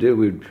what we would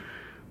do.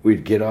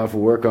 We'd get off of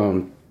work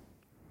on,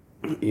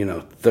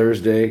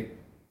 Thursday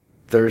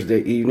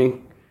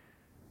evening.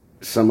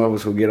 Some of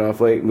us would get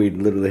off late, and we'd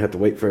literally have to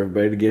wait for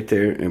everybody to get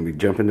there. And we'd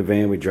jump in the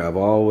van. We'd drive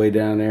all the way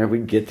down there.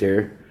 We'd get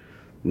there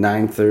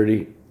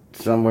 9:30,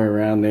 somewhere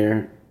around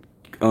there,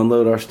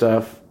 unload our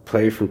stuff,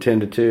 play from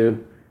 10 to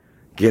 2,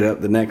 get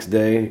up the next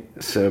day.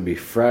 So it'd be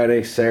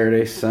Friday,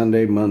 Saturday,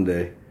 Sunday,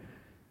 Monday.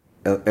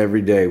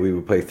 Every day we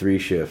would play 3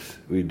 shifts.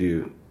 We'd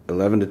do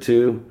 11 to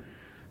 2,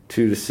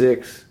 2 to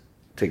 6,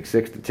 take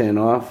 6 to 10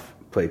 off,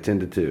 play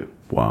 10 to 2.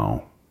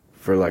 Wow.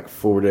 For like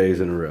 4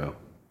 days in a row.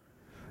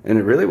 And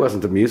it really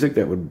wasn't the music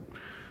that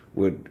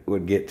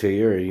would get to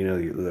you,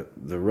 or,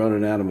 the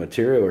running out of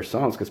material or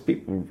songs, because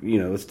people,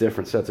 it's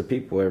different sets of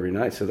people every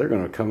night, so they're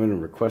going to come in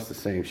and request the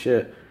same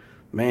shit.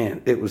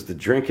 Man, it was the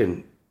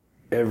drinking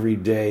every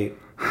day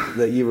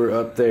that you were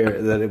up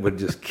there that it would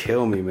just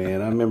kill me,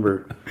 man. I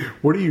remember.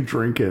 What are you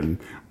drinking?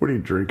 What are you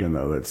drinking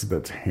though?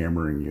 That's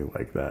hammering you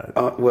like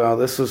that. Well,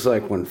 this was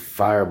like when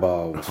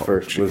Fireball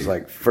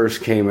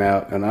first came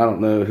out, and I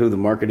don't know who the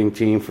marketing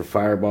team for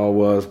Fireball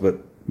was,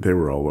 but they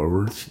were all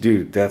over.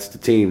 Dude, that's the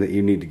team that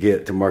you need to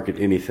get to market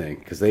anything,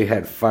 because they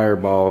had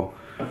Fireball.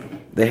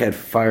 They had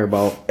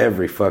Fireball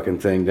every fucking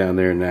thing down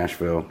there in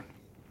Nashville.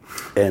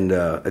 And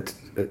it's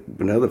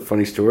another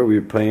funny story. We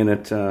were playing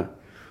at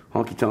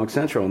Honky Tonk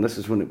Central, and this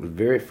is when it was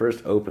very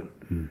first open.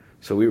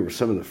 So we were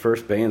some of the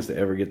first bands to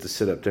ever get to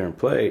sit up there and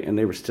play, and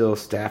they were still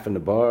staffing the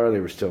bar. They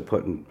were still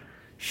putting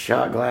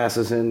shot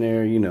glasses in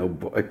there,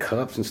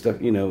 cups and stuff.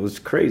 It was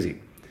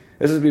crazy.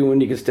 This would be when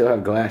you could still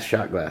have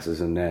shot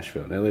glasses in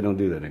Nashville. Now they don't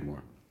do that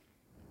anymore.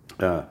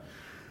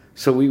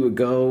 So we would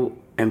go,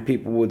 and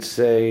people would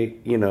say,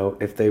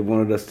 if they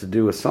wanted us to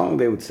do a song,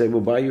 they would say,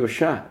 "We'll buy you a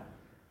shot."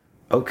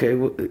 Okay,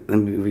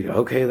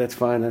 okay, that's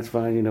fine,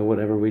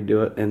 whatever, we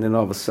do it. And then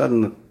all of a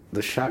sudden,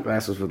 the shot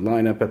glasses would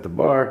line up at the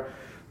bar.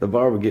 The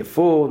bar would get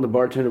full, and the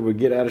bartender would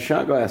get out of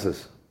shot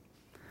glasses.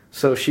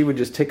 So she would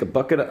just take a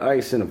bucket of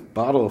ice and a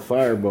bottle of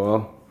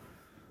Fireball.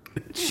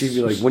 She'd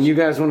be like, "When you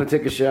guys want to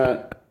take a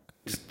shot,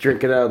 just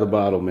drink it out of the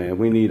bottle, man.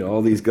 We need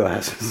all these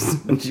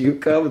glasses." And she would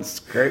come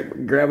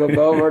and grab up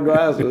all of our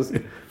glasses.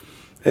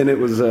 And it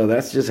was,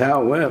 that's just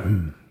how it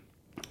went.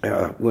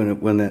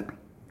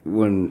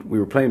 When we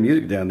were playing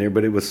music down there,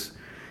 but it was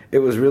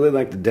really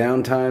like the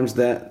down times,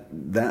 that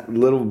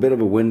little bit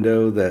of a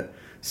window, that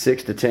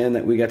 6 to 10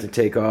 that we got to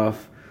take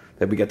off,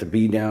 that we got to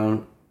be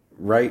down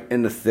right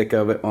in the thick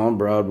of it on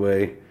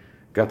Broadway,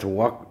 got to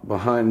walk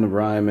behind the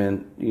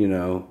Ryman,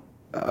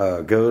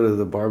 go to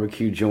the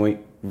barbecue joint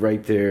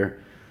right there,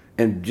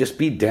 and just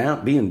being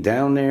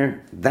down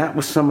there. That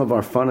was some of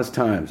our funnest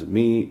times,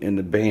 me and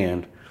the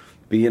band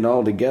being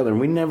all together. And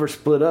we never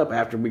split up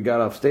after we got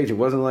off stage. It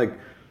wasn't like,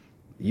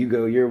 you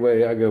go your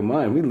way, I go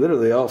mine. We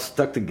literally all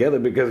stuck together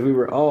because we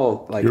were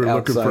all like outsiders. You were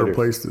looking for a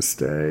place to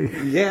stay.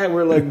 Yeah,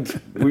 we're like,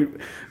 we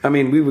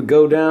would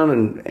go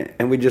down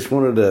and we just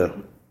wanted to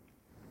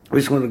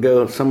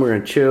go somewhere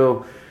and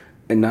chill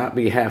and not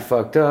be half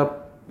fucked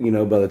up,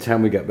 by the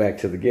time we got back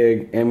to the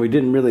gig. And we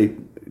didn't really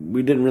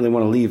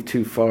want to leave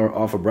too far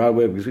off of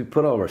Broadway because we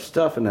put all of our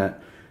stuff in that,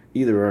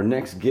 either our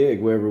next gig,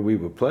 wherever we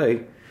would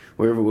play,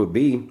 wherever it would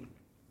be,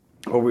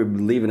 or we'd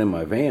leave it in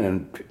my van.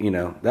 And,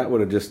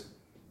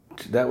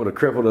 that would have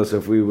crippled us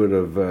if we would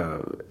have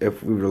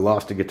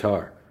lost a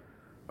guitar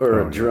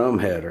or a drum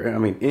head or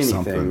anything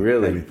something,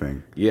 really.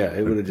 Anything. Yeah,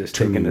 it would have just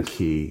taken us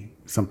key,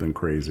 something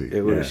crazy.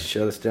 It would have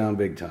shut us down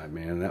big time,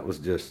 man. That was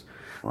just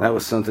that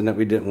was something that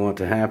we didn't want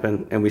to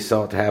happen, and we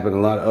saw it to happen.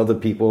 A lot of other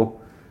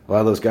people, a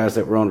lot of those guys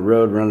that were on the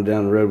road, running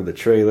down the road with a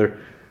trailer,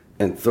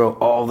 and throw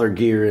all their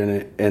gear in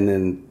it, and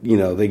then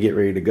they get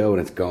ready to go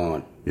and it's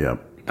gone.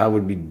 Yep. I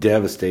would be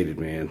devastated,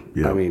 man.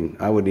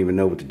 Yep. I wouldn't even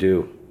know what to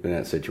do in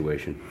that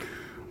situation.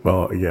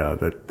 Well, yeah,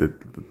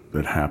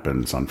 that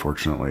happens,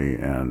 unfortunately,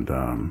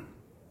 and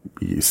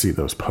you see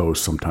those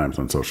posts sometimes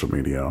on social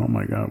media. Oh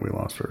my God, we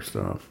lost our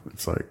stuff.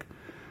 It's like,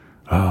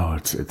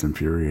 it's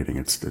infuriating.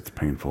 It's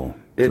painful.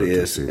 It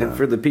is, and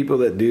for the people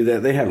that do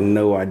that, they have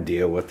no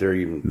idea what they're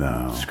even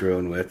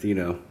screwing with.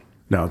 No,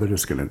 they're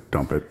just gonna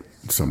dump it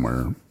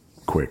somewhere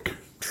quick.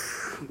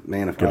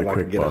 Man, if I'd like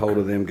to get a hold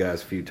of them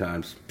guys a few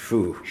times.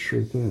 Phew.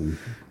 Sure thing.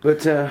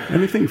 But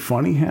anything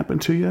funny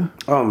happened to you?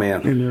 Oh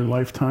man, in your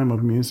lifetime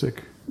of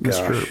music?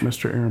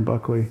 Mr. Aaron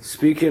Buckley.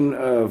 Speaking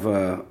of,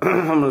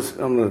 I'm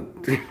gonna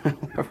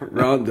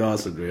Ron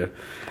Dawson, man,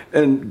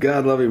 and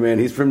God love him, man.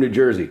 He's from New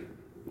Jersey,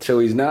 so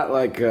he's not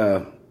like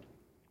good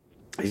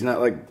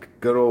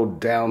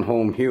old down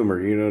home humor.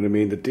 You know what I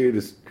mean? The dude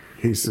is.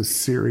 He's a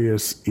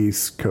serious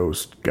East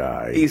Coast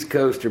guy. East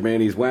Coaster,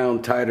 man. He's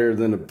wound tighter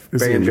than a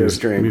banjo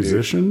string.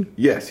 Musician? Dude.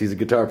 Yes, he's a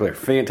guitar player.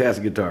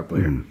 Fantastic guitar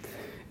player,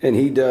 and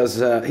he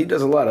does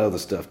a lot of other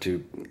stuff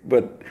too,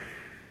 but.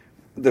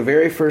 The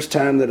very first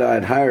time that I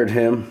had hired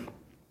him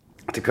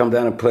to come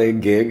down and play a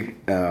gig,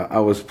 I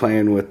was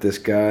playing with this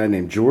guy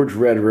named George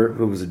Redder,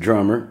 who was a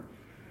drummer,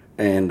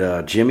 and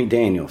Jimmy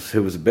Daniels,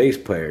 who was a bass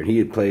player. And he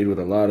had played with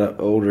a lot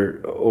of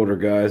older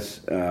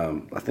guys,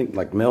 I think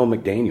like Mel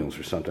McDaniels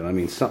or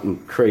something. Something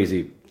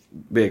crazy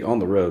big on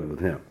the road with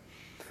him.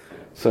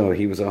 So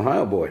he was an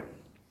Ohio boy.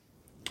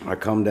 I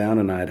come down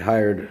and I had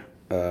hired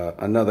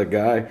another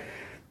guy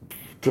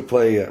to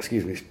play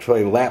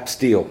lap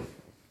steel.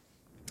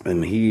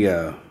 And he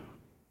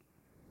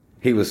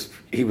was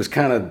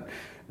kind of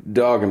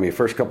dogging me.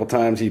 First couple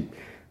times he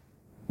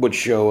would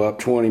show up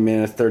 20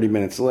 minutes, 30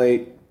 minutes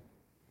late.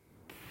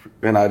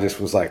 And I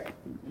just was like,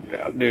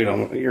 dude, you're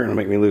going to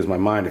make me lose my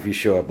mind if you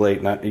show up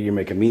late. You're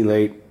making me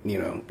late.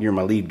 You're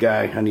my lead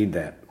guy. I need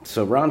that.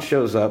 So Ron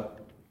shows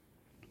up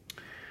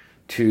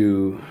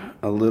to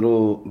a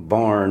little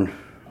barn.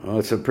 Well,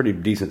 it's a pretty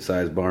decent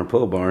sized barn,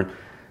 pole barn,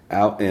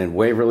 out in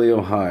Waverly,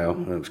 Ohio.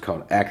 And it was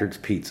called Ackard's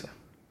Pizza.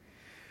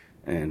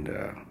 And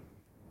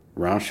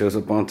Ron shows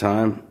up on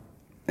time,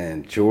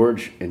 and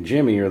George and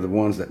Jimmy are the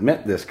ones that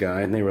met this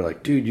guy, and they were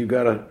like, dude, you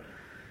gotta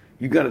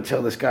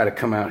tell this guy to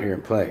come out here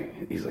and play.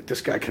 He's like, this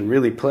guy can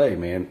really play,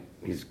 man.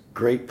 He's a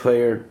great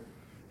player.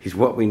 He's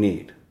what we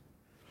need.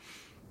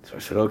 So I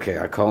said, okay.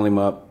 I called him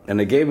up, and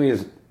they gave me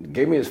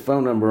his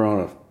phone number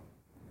on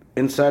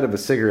inside of a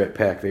cigarette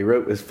pack. They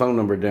wrote his phone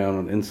number down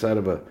on inside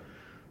of a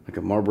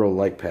Marlboro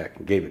light pack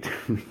and gave it to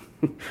me.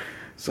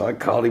 So I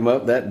called him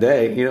up that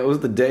day. It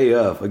was the day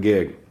of a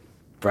gig,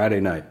 Friday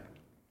night.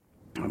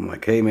 I'm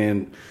like, hey,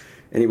 man,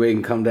 anyway, he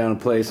can come down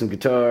and play some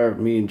guitar.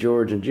 Me and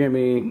George and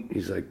Jimmy.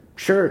 He's like,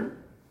 sure,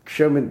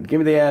 give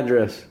me the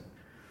address.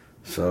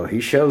 So he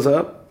shows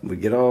up. We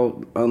get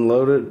all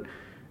unloaded,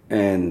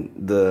 and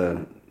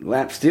the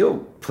lap steel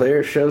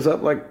player shows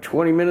up like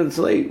 20 minutes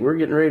late. We're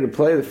getting ready to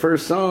play the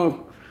first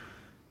song,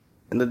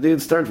 and the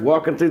dude starts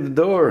walking through the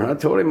door. I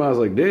told him, I was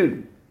like,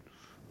 dude,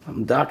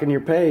 I'm docking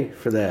your pay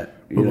for that.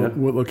 You know?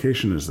 What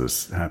location is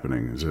this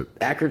happening? Is it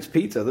Ackerd's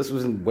Pizza? This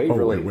was in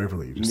Waverly. Oh,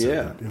 Waverly. You just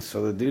said that. Yeah.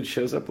 So the dude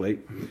shows up late,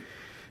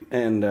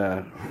 and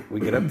we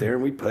get up there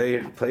and we play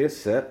a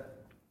set.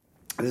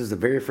 This is the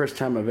very first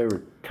time I've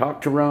ever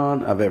talked to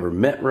Ron. I've ever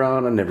met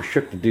Ron. I never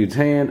shook the dude's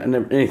hand. I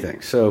never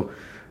anything. So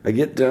I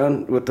get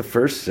done with the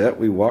first set.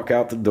 We walk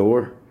out the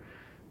door,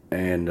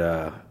 and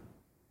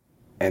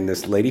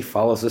this lady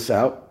follows us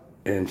out,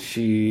 and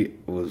she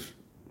was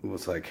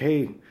like,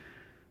 "Hey,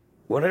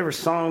 whatever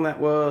song that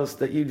was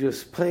that you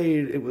just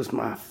played, it was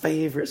my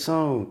favorite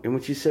song." And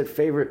when she said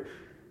favorite,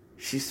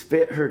 she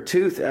spit her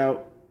tooth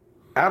out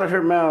of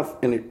her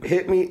mouth, and it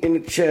hit me in the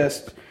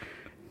chest,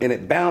 and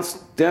it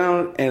bounced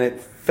down, and it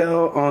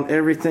fell on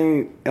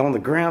everything on the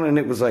ground, and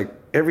it was like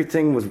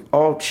everything was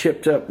all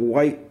chipped up,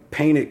 white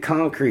painted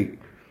concrete,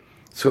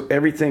 so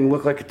everything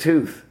looked like a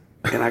tooth,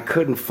 and I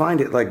couldn't find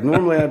it. Like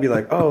normally I'd be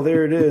like, oh,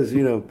 there it is,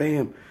 you know,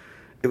 bam.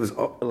 It was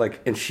like,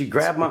 and she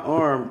grabbed my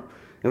arm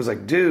and was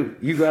like, dude,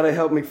 you got to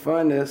help me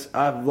find this.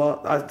 I've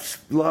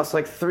lost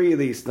like 3 of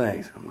these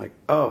things. I'm like,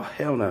 oh,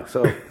 hell no.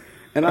 So,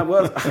 and I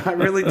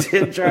really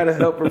did try to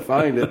help her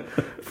find it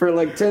for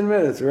like 10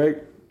 minutes, right?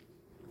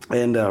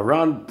 And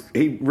Ron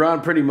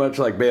pretty much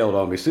like bailed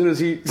on me. As soon as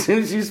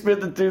she spit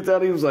the tooth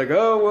out, he was like,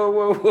 "Oh,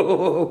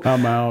 whoa.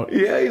 I'm out."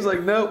 Yeah, he's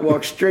like, "No."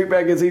 Walked straight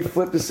back as he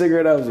flipped the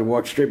cigarette out and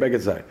walked straight back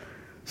inside.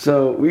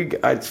 So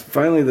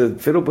finally the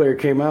fiddle player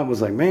came out and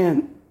was like,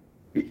 "Man,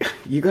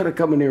 you got to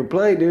come in here and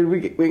play,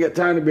 dude. We got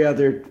time to be out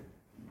there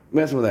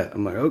messing with that."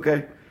 I'm like,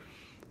 "Okay."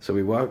 So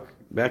we walk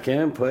back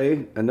in,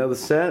 play another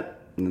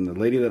set, and then the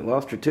lady that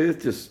lost her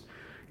tooth just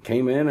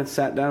came in and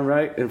sat down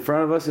right in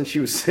front of us, and she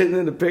was sitting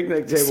at the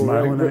picnic table,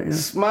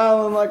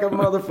 smiling like a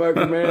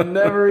motherfucker, man.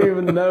 Never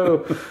even know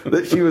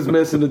that she was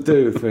missing a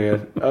tooth,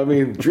 man. I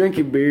mean,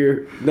 drinking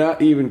beer,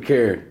 not even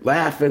caring,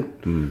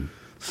 laughing.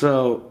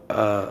 So,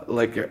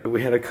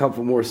 we had a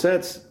couple more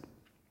sets,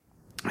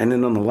 and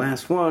then on the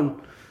last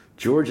one,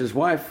 George's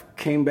wife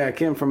came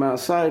back in from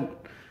outside,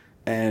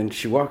 and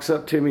she walks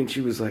up to me, and she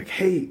was like,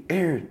 "Hey,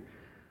 Aaron,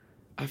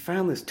 I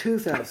found this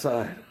tooth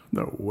outside."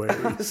 No way.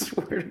 I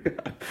swear to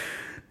God.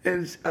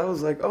 And I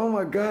was like, "Oh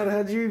my God,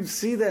 how'd you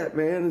see that,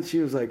 man?" And she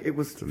was like, "It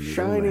was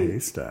shiny."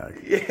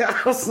 Haystack. Yeah,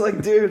 I was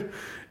like, "Dude,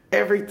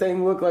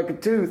 everything looked like a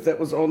tooth that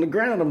was on the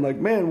ground." I'm like,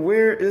 "Man,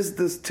 where is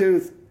this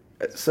tooth?"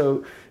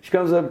 So she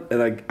comes up,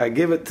 and I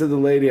give it to the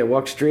lady. I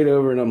walk straight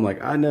over, and I'm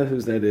like, "I know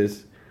whose that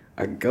is."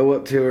 I go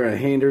up to her and I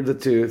hand her the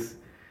tooth,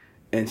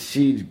 and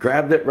she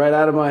grabbed it right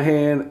out of my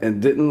hand and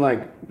didn't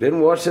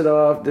wash it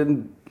off,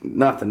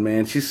 nothing,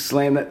 man. She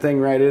slammed that thing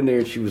right in there,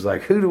 and she was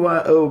like, "Who do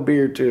I owe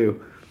beer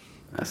to?"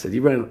 I said,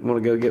 "You better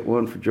want to go get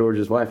one for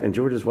George's wife." And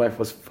George's wife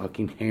was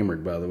fucking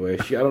hammered, by the way.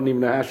 I don't even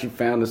know how she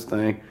found this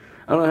thing.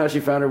 I don't know how she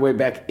found her way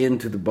back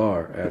into the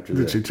bar after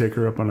that. Did she take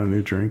her up on a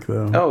new drink,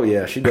 though? Oh,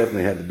 yeah. She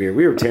definitely had the beer.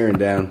 We were tearing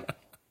down.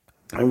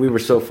 And we were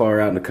so far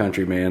out in the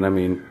country, man. I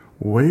mean,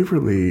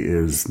 Waverly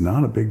is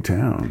not a big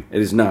town.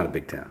 It is not a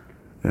big town.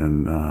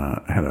 And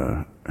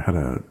had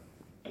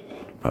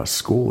a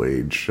school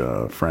age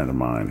friend of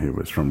mine who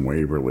was from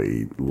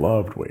Waverly,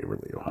 loved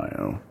Waverly,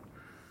 Ohio.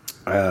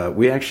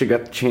 We actually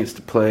got the chance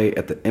to play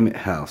at the Emmett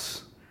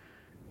House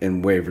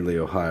in Waverly,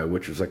 Ohio,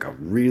 which was like a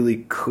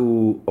really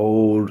cool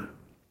old.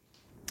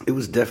 It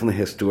was definitely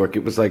historic.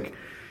 It was like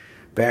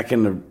back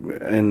in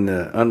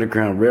the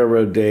Underground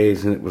Railroad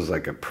days, and it was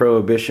like a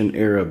Prohibition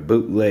era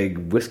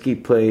bootleg whiskey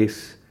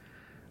place,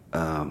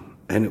 and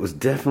it was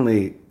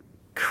definitely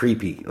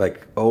creepy,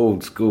 like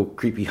old school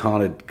creepy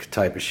haunted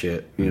type of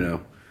shit, you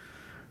know.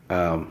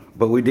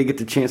 But we did get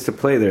the chance to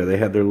play there. They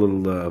had their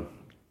little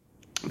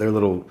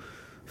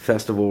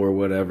festival or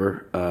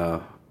whatever.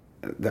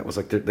 That was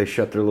like they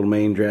shut their little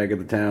main drag of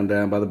the town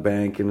down by the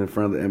bank and in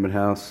front of the Emmett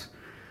House.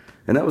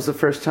 And that was the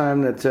first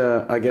time that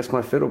I guess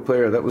my fiddle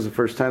player, that was the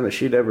first time that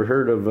she'd ever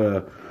heard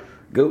of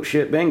goat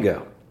shit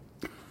bingo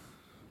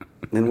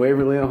in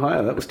Waverly,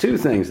 Ohio. That was 2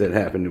 things that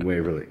happened in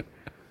Waverly.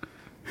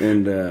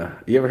 And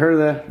you ever heard of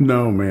that?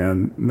 No,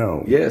 man,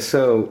 no. Yeah,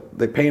 so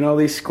they paint all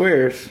these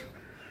squares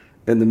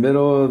in the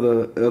middle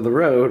of the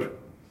road,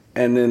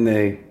 and then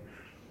they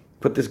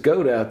put this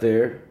goat out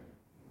there,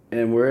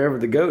 and wherever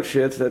the goat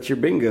shits, that's your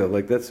bingo.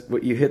 Like, that's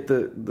what you hit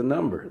the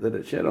number that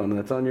it shit on, and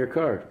that's on your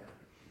card.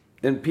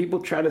 And people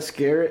try to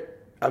scare it.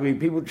 I mean,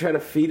 people try to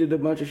feed it a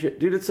bunch of shit.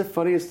 Dude, it's the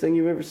funniest thing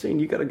you've ever seen.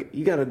 You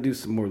gotta do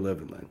some more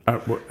living,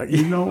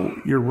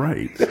 man. You're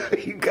right.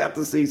 You got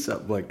to see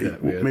something like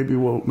that, man. Maybe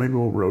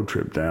we'll road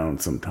trip down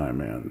sometime,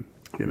 man.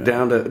 You know,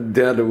 down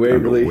to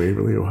Waverly,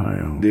 Waverly,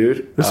 Ohio,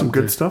 dude. There's some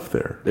good stuff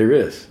there. There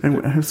is,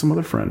 and I have some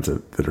other friends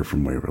that are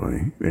from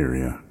Waverly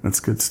area.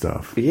 That's good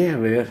stuff. Yeah,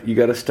 man. You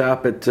got to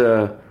stop at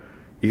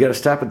You got to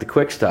stop at the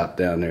Quick Stop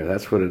down there.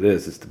 That's what it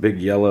is. It's the big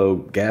yellow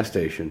gas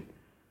station,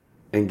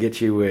 and get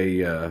you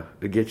a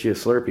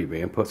Slurpee,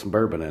 man. Put some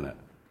bourbon in it.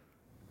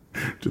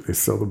 Do they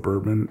sell the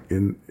bourbon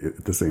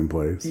at the same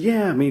place?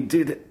 Yeah, I mean,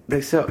 dude, they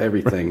sell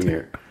everything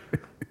here.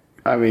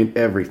 I mean,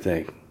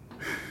 everything.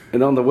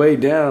 And on the way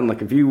down,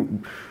 like if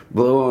you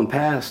blow on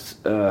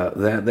past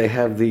that, they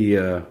have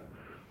the.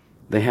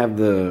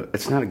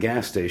 It's not a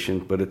gas station,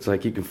 but it's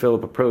like you can fill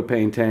up a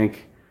propane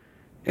tank.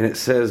 And it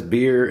says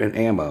beer and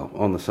ammo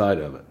on the side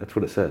of it. That's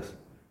what it says.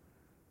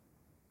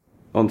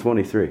 On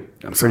 23.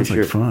 I'm Sounds pretty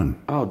sure. like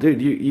fun. Oh,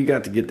 dude, you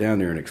got to get down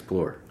there and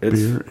explore.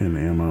 Beer and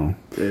ammo.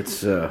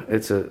 It's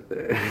a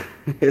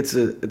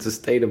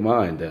state of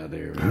mind down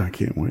there, man. I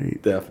can't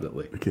wait.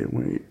 Definitely. I can't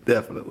wait.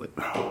 Definitely.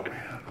 Oh,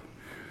 man.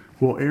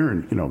 Well,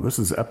 Aaron, this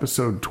is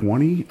episode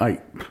 20.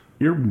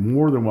 You're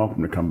more than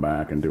welcome to come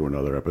back and do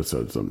another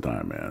episode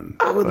sometime, man.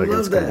 I would love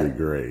it's that. It's going to be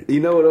great. You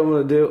know what I'm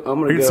going to do? I'm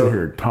going to go. Sit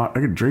here, talk.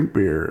 I could drink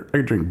beer. I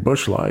could drink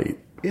Busch Light.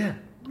 Yeah.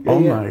 All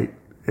night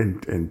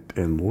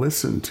and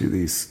listen to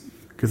these,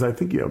 because I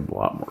think you have a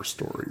lot more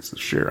stories to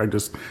share. I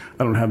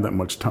don't have that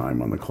much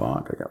time on the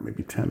clock. I got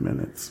maybe 10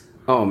 minutes.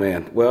 Oh,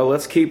 man. Well,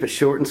 let's keep it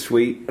short and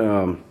sweet.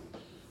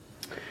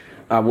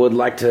 I would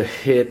like to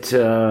hit,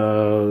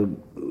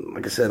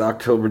 like I said,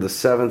 October the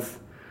 7th.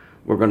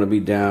 We're going to be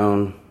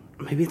down.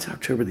 Maybe it's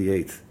October the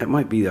 8th. It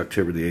might be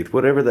October the 8th.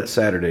 Whatever that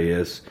Saturday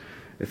is,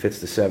 if it's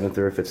the 7th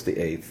or if it's the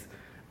 8th.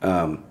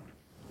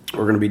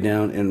 We're going to be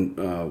down in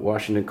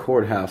Washington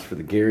Courthouse for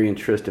the Gary and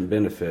Tristan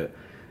benefit.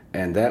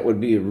 And that would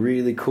be a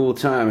really cool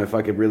time if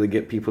I could really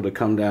get people to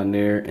come down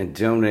there and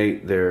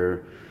donate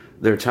their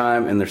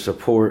time and their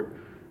support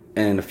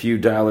and a few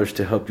dollars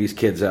to help these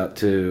kids out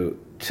to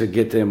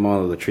get them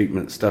all of the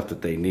treatment stuff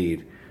that they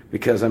need.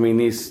 Because, I mean,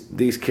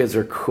 these kids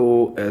are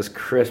cool as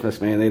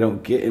Christmas, man. They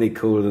don't get any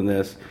cooler than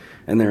this.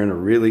 And they're in a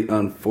really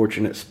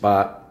unfortunate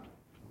spot.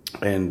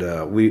 And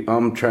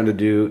I'm trying to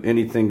do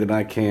anything that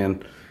I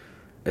can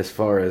as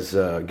far as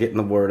getting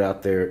the word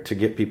out there to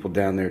get people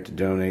down there to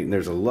donate. And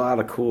there's a lot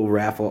of cool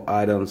raffle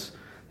items.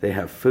 They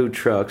have food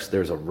trucks.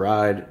 There's a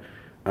ride,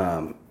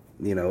 and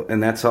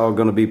that's all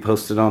going to be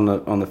posted on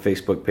the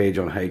Facebook page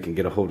on how you can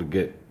get a hold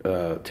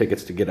of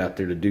tickets to get out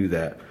there to do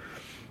that.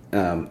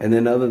 And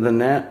then other than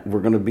that, we're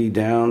going to be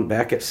down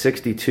back at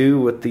 62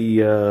 with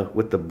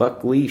the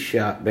Buckley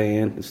Shot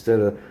band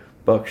instead of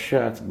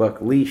Buckshot's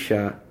Buckley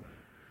Shot.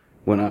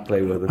 When I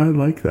play with them, I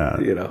like that.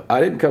 I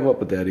didn't come up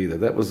with that either.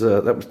 That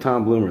was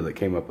Tom Bloomer that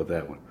came up with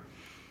that one.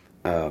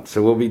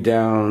 So we'll be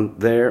down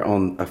there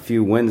on a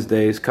few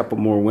Wednesdays, couple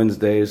more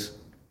Wednesdays,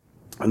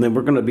 and then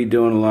we're going to be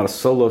doing a lot of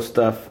solo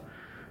stuff.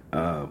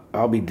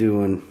 I'll be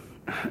doing,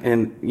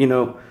 and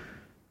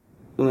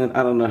Lynn,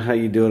 I don't know how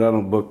you do it. I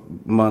don't book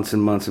months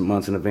and months and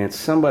months in advance.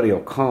 Somebody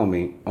will call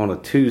me on a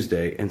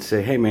Tuesday and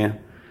say, "Hey, man,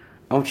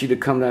 I want you to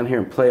come down here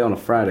and play on a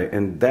Friday,"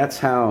 and that's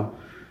how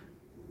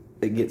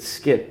it gets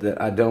skipped. That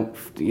I don't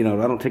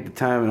take the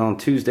time and on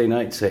Tuesday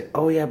night say,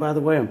 "Oh yeah, by the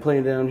way, I'm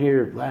playing down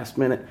here last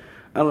minute."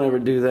 I don't ever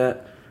do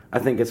that. I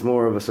think it's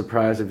more of a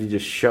surprise if you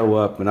just show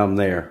up and I'm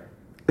there.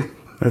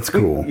 That's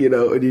cool. And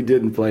you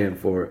didn't plan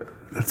for it.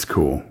 That's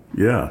cool.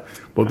 Yeah.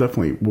 Well,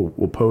 definitely,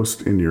 we'll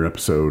post in your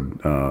episode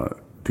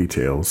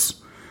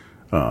details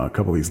a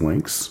couple of these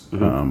links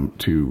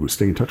to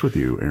stay in touch with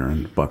you,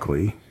 Aaron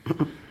Buckley.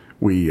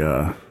 We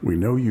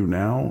know you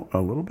now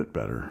a little bit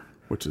better,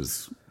 which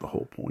is the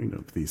whole point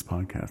of these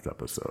podcast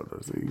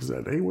episodes. He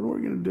said, "Hey, what are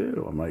we going to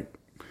do?" I'm like,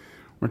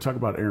 "We're going to talk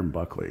about Aaron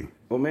Buckley."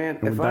 Well, man,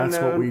 that's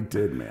what we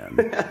did, man.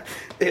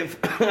 if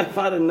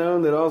I'd have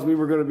known that all we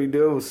were going to be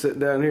doing was sitting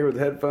down here with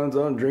headphones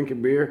on,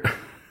 drinking beer,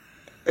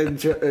 and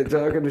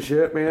talking to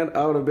shit, man,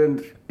 I would have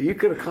been. You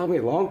could have called me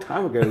a long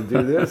time ago to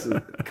do this.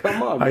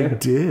 Come on, man. I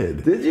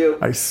did. Did you?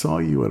 I saw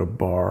you at a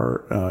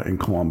bar in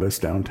Columbus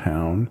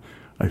downtown.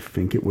 I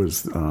think it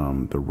was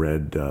the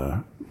Red.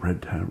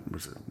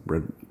 Was it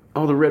Red?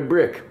 Oh, the Red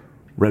Brick.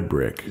 Red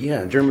Brick.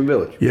 Yeah, German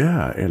Village.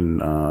 Yeah,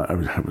 and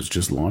I was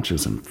just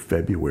launches in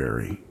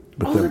February.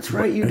 But that's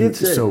right. You did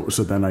say. So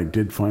then I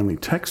did finally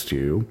text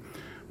you,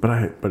 but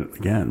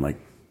again, like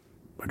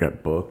I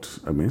got booked.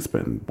 I mean, it's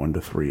been 1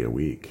 to 3 a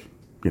week,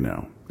 and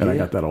I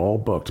got that all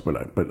booked.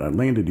 But I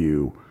landed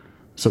you,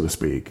 so to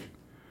speak,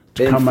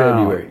 to come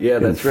February. out. Yeah,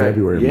 that's right.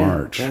 February,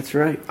 March. That's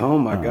right. Oh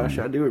my gosh,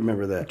 I do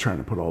remember that. Trying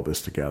to put all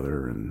this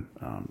together and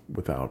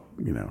without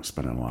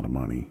spending a lot of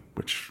money,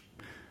 which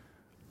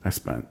I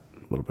spent a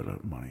little bit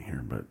of money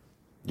here, but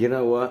you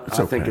know what?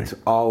 I think it's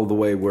all the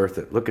way worth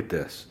it. Look at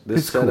this.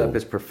 This setup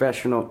is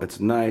professional. It's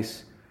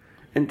nice,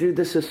 and dude,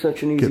 this is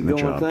such an easy going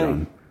thing.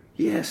 Done.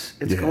 Yes,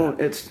 it's going.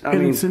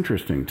 It's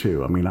interesting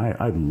too. I mean,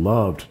 I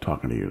loved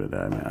talking to you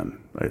today, man.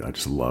 I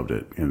just loved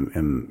it,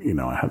 and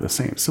I have the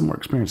similar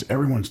experience.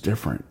 Everyone's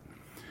different.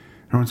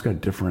 Everyone's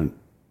got different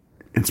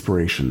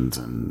inspirations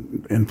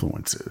and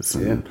influences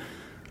and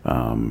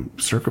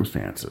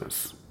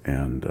circumstances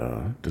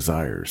and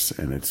desires,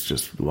 and it's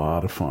just a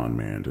lot of fun,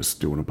 man. Just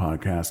doing a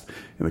podcast,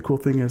 and the cool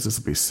thing is, this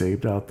will be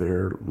saved out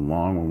there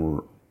long when we're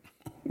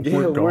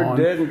gone. We're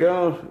dead and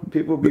gone.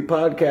 People will be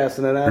podcasting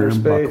in outer Aaron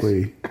space.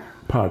 Buckley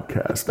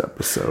podcast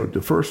episode.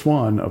 The first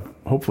one of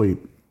hopefully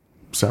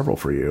several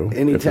for you.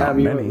 Anytime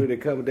you want me to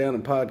come down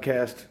and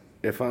podcast,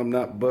 if I'm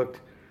not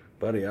booked,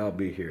 buddy, I'll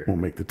be here. We'll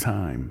make the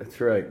time.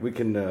 That's right. We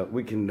can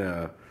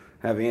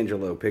have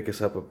Angelo pick us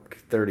up a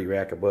 30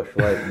 rack of Busch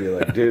Light and be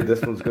like, dude,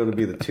 this one's going to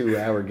be the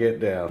 2-hour get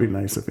down. It'd be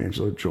nice if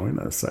Angelo joined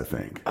us, I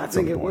think. I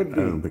think it would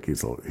be. I don't think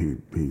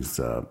he's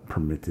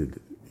permitted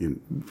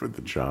for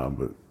the job,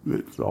 but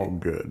it's all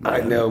good. Man. I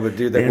know, but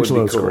dude, that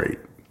Angelo's would be cool. great.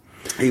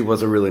 He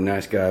was a really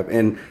nice guy.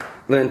 And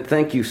Len,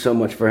 thank you so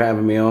much for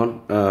having me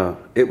on.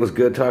 It was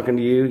good talking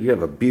to you. You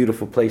have a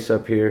beautiful place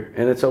up here,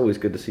 and it's always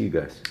good to see you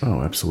guys.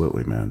 Oh,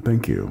 absolutely, man.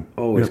 Thank you.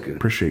 Always good.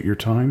 Appreciate your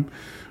time.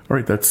 All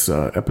right, that's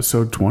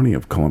episode 20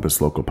 of Columbus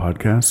Local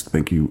Podcast.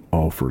 Thank you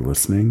all for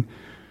listening,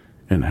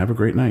 and have a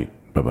great night.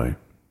 Bye-bye.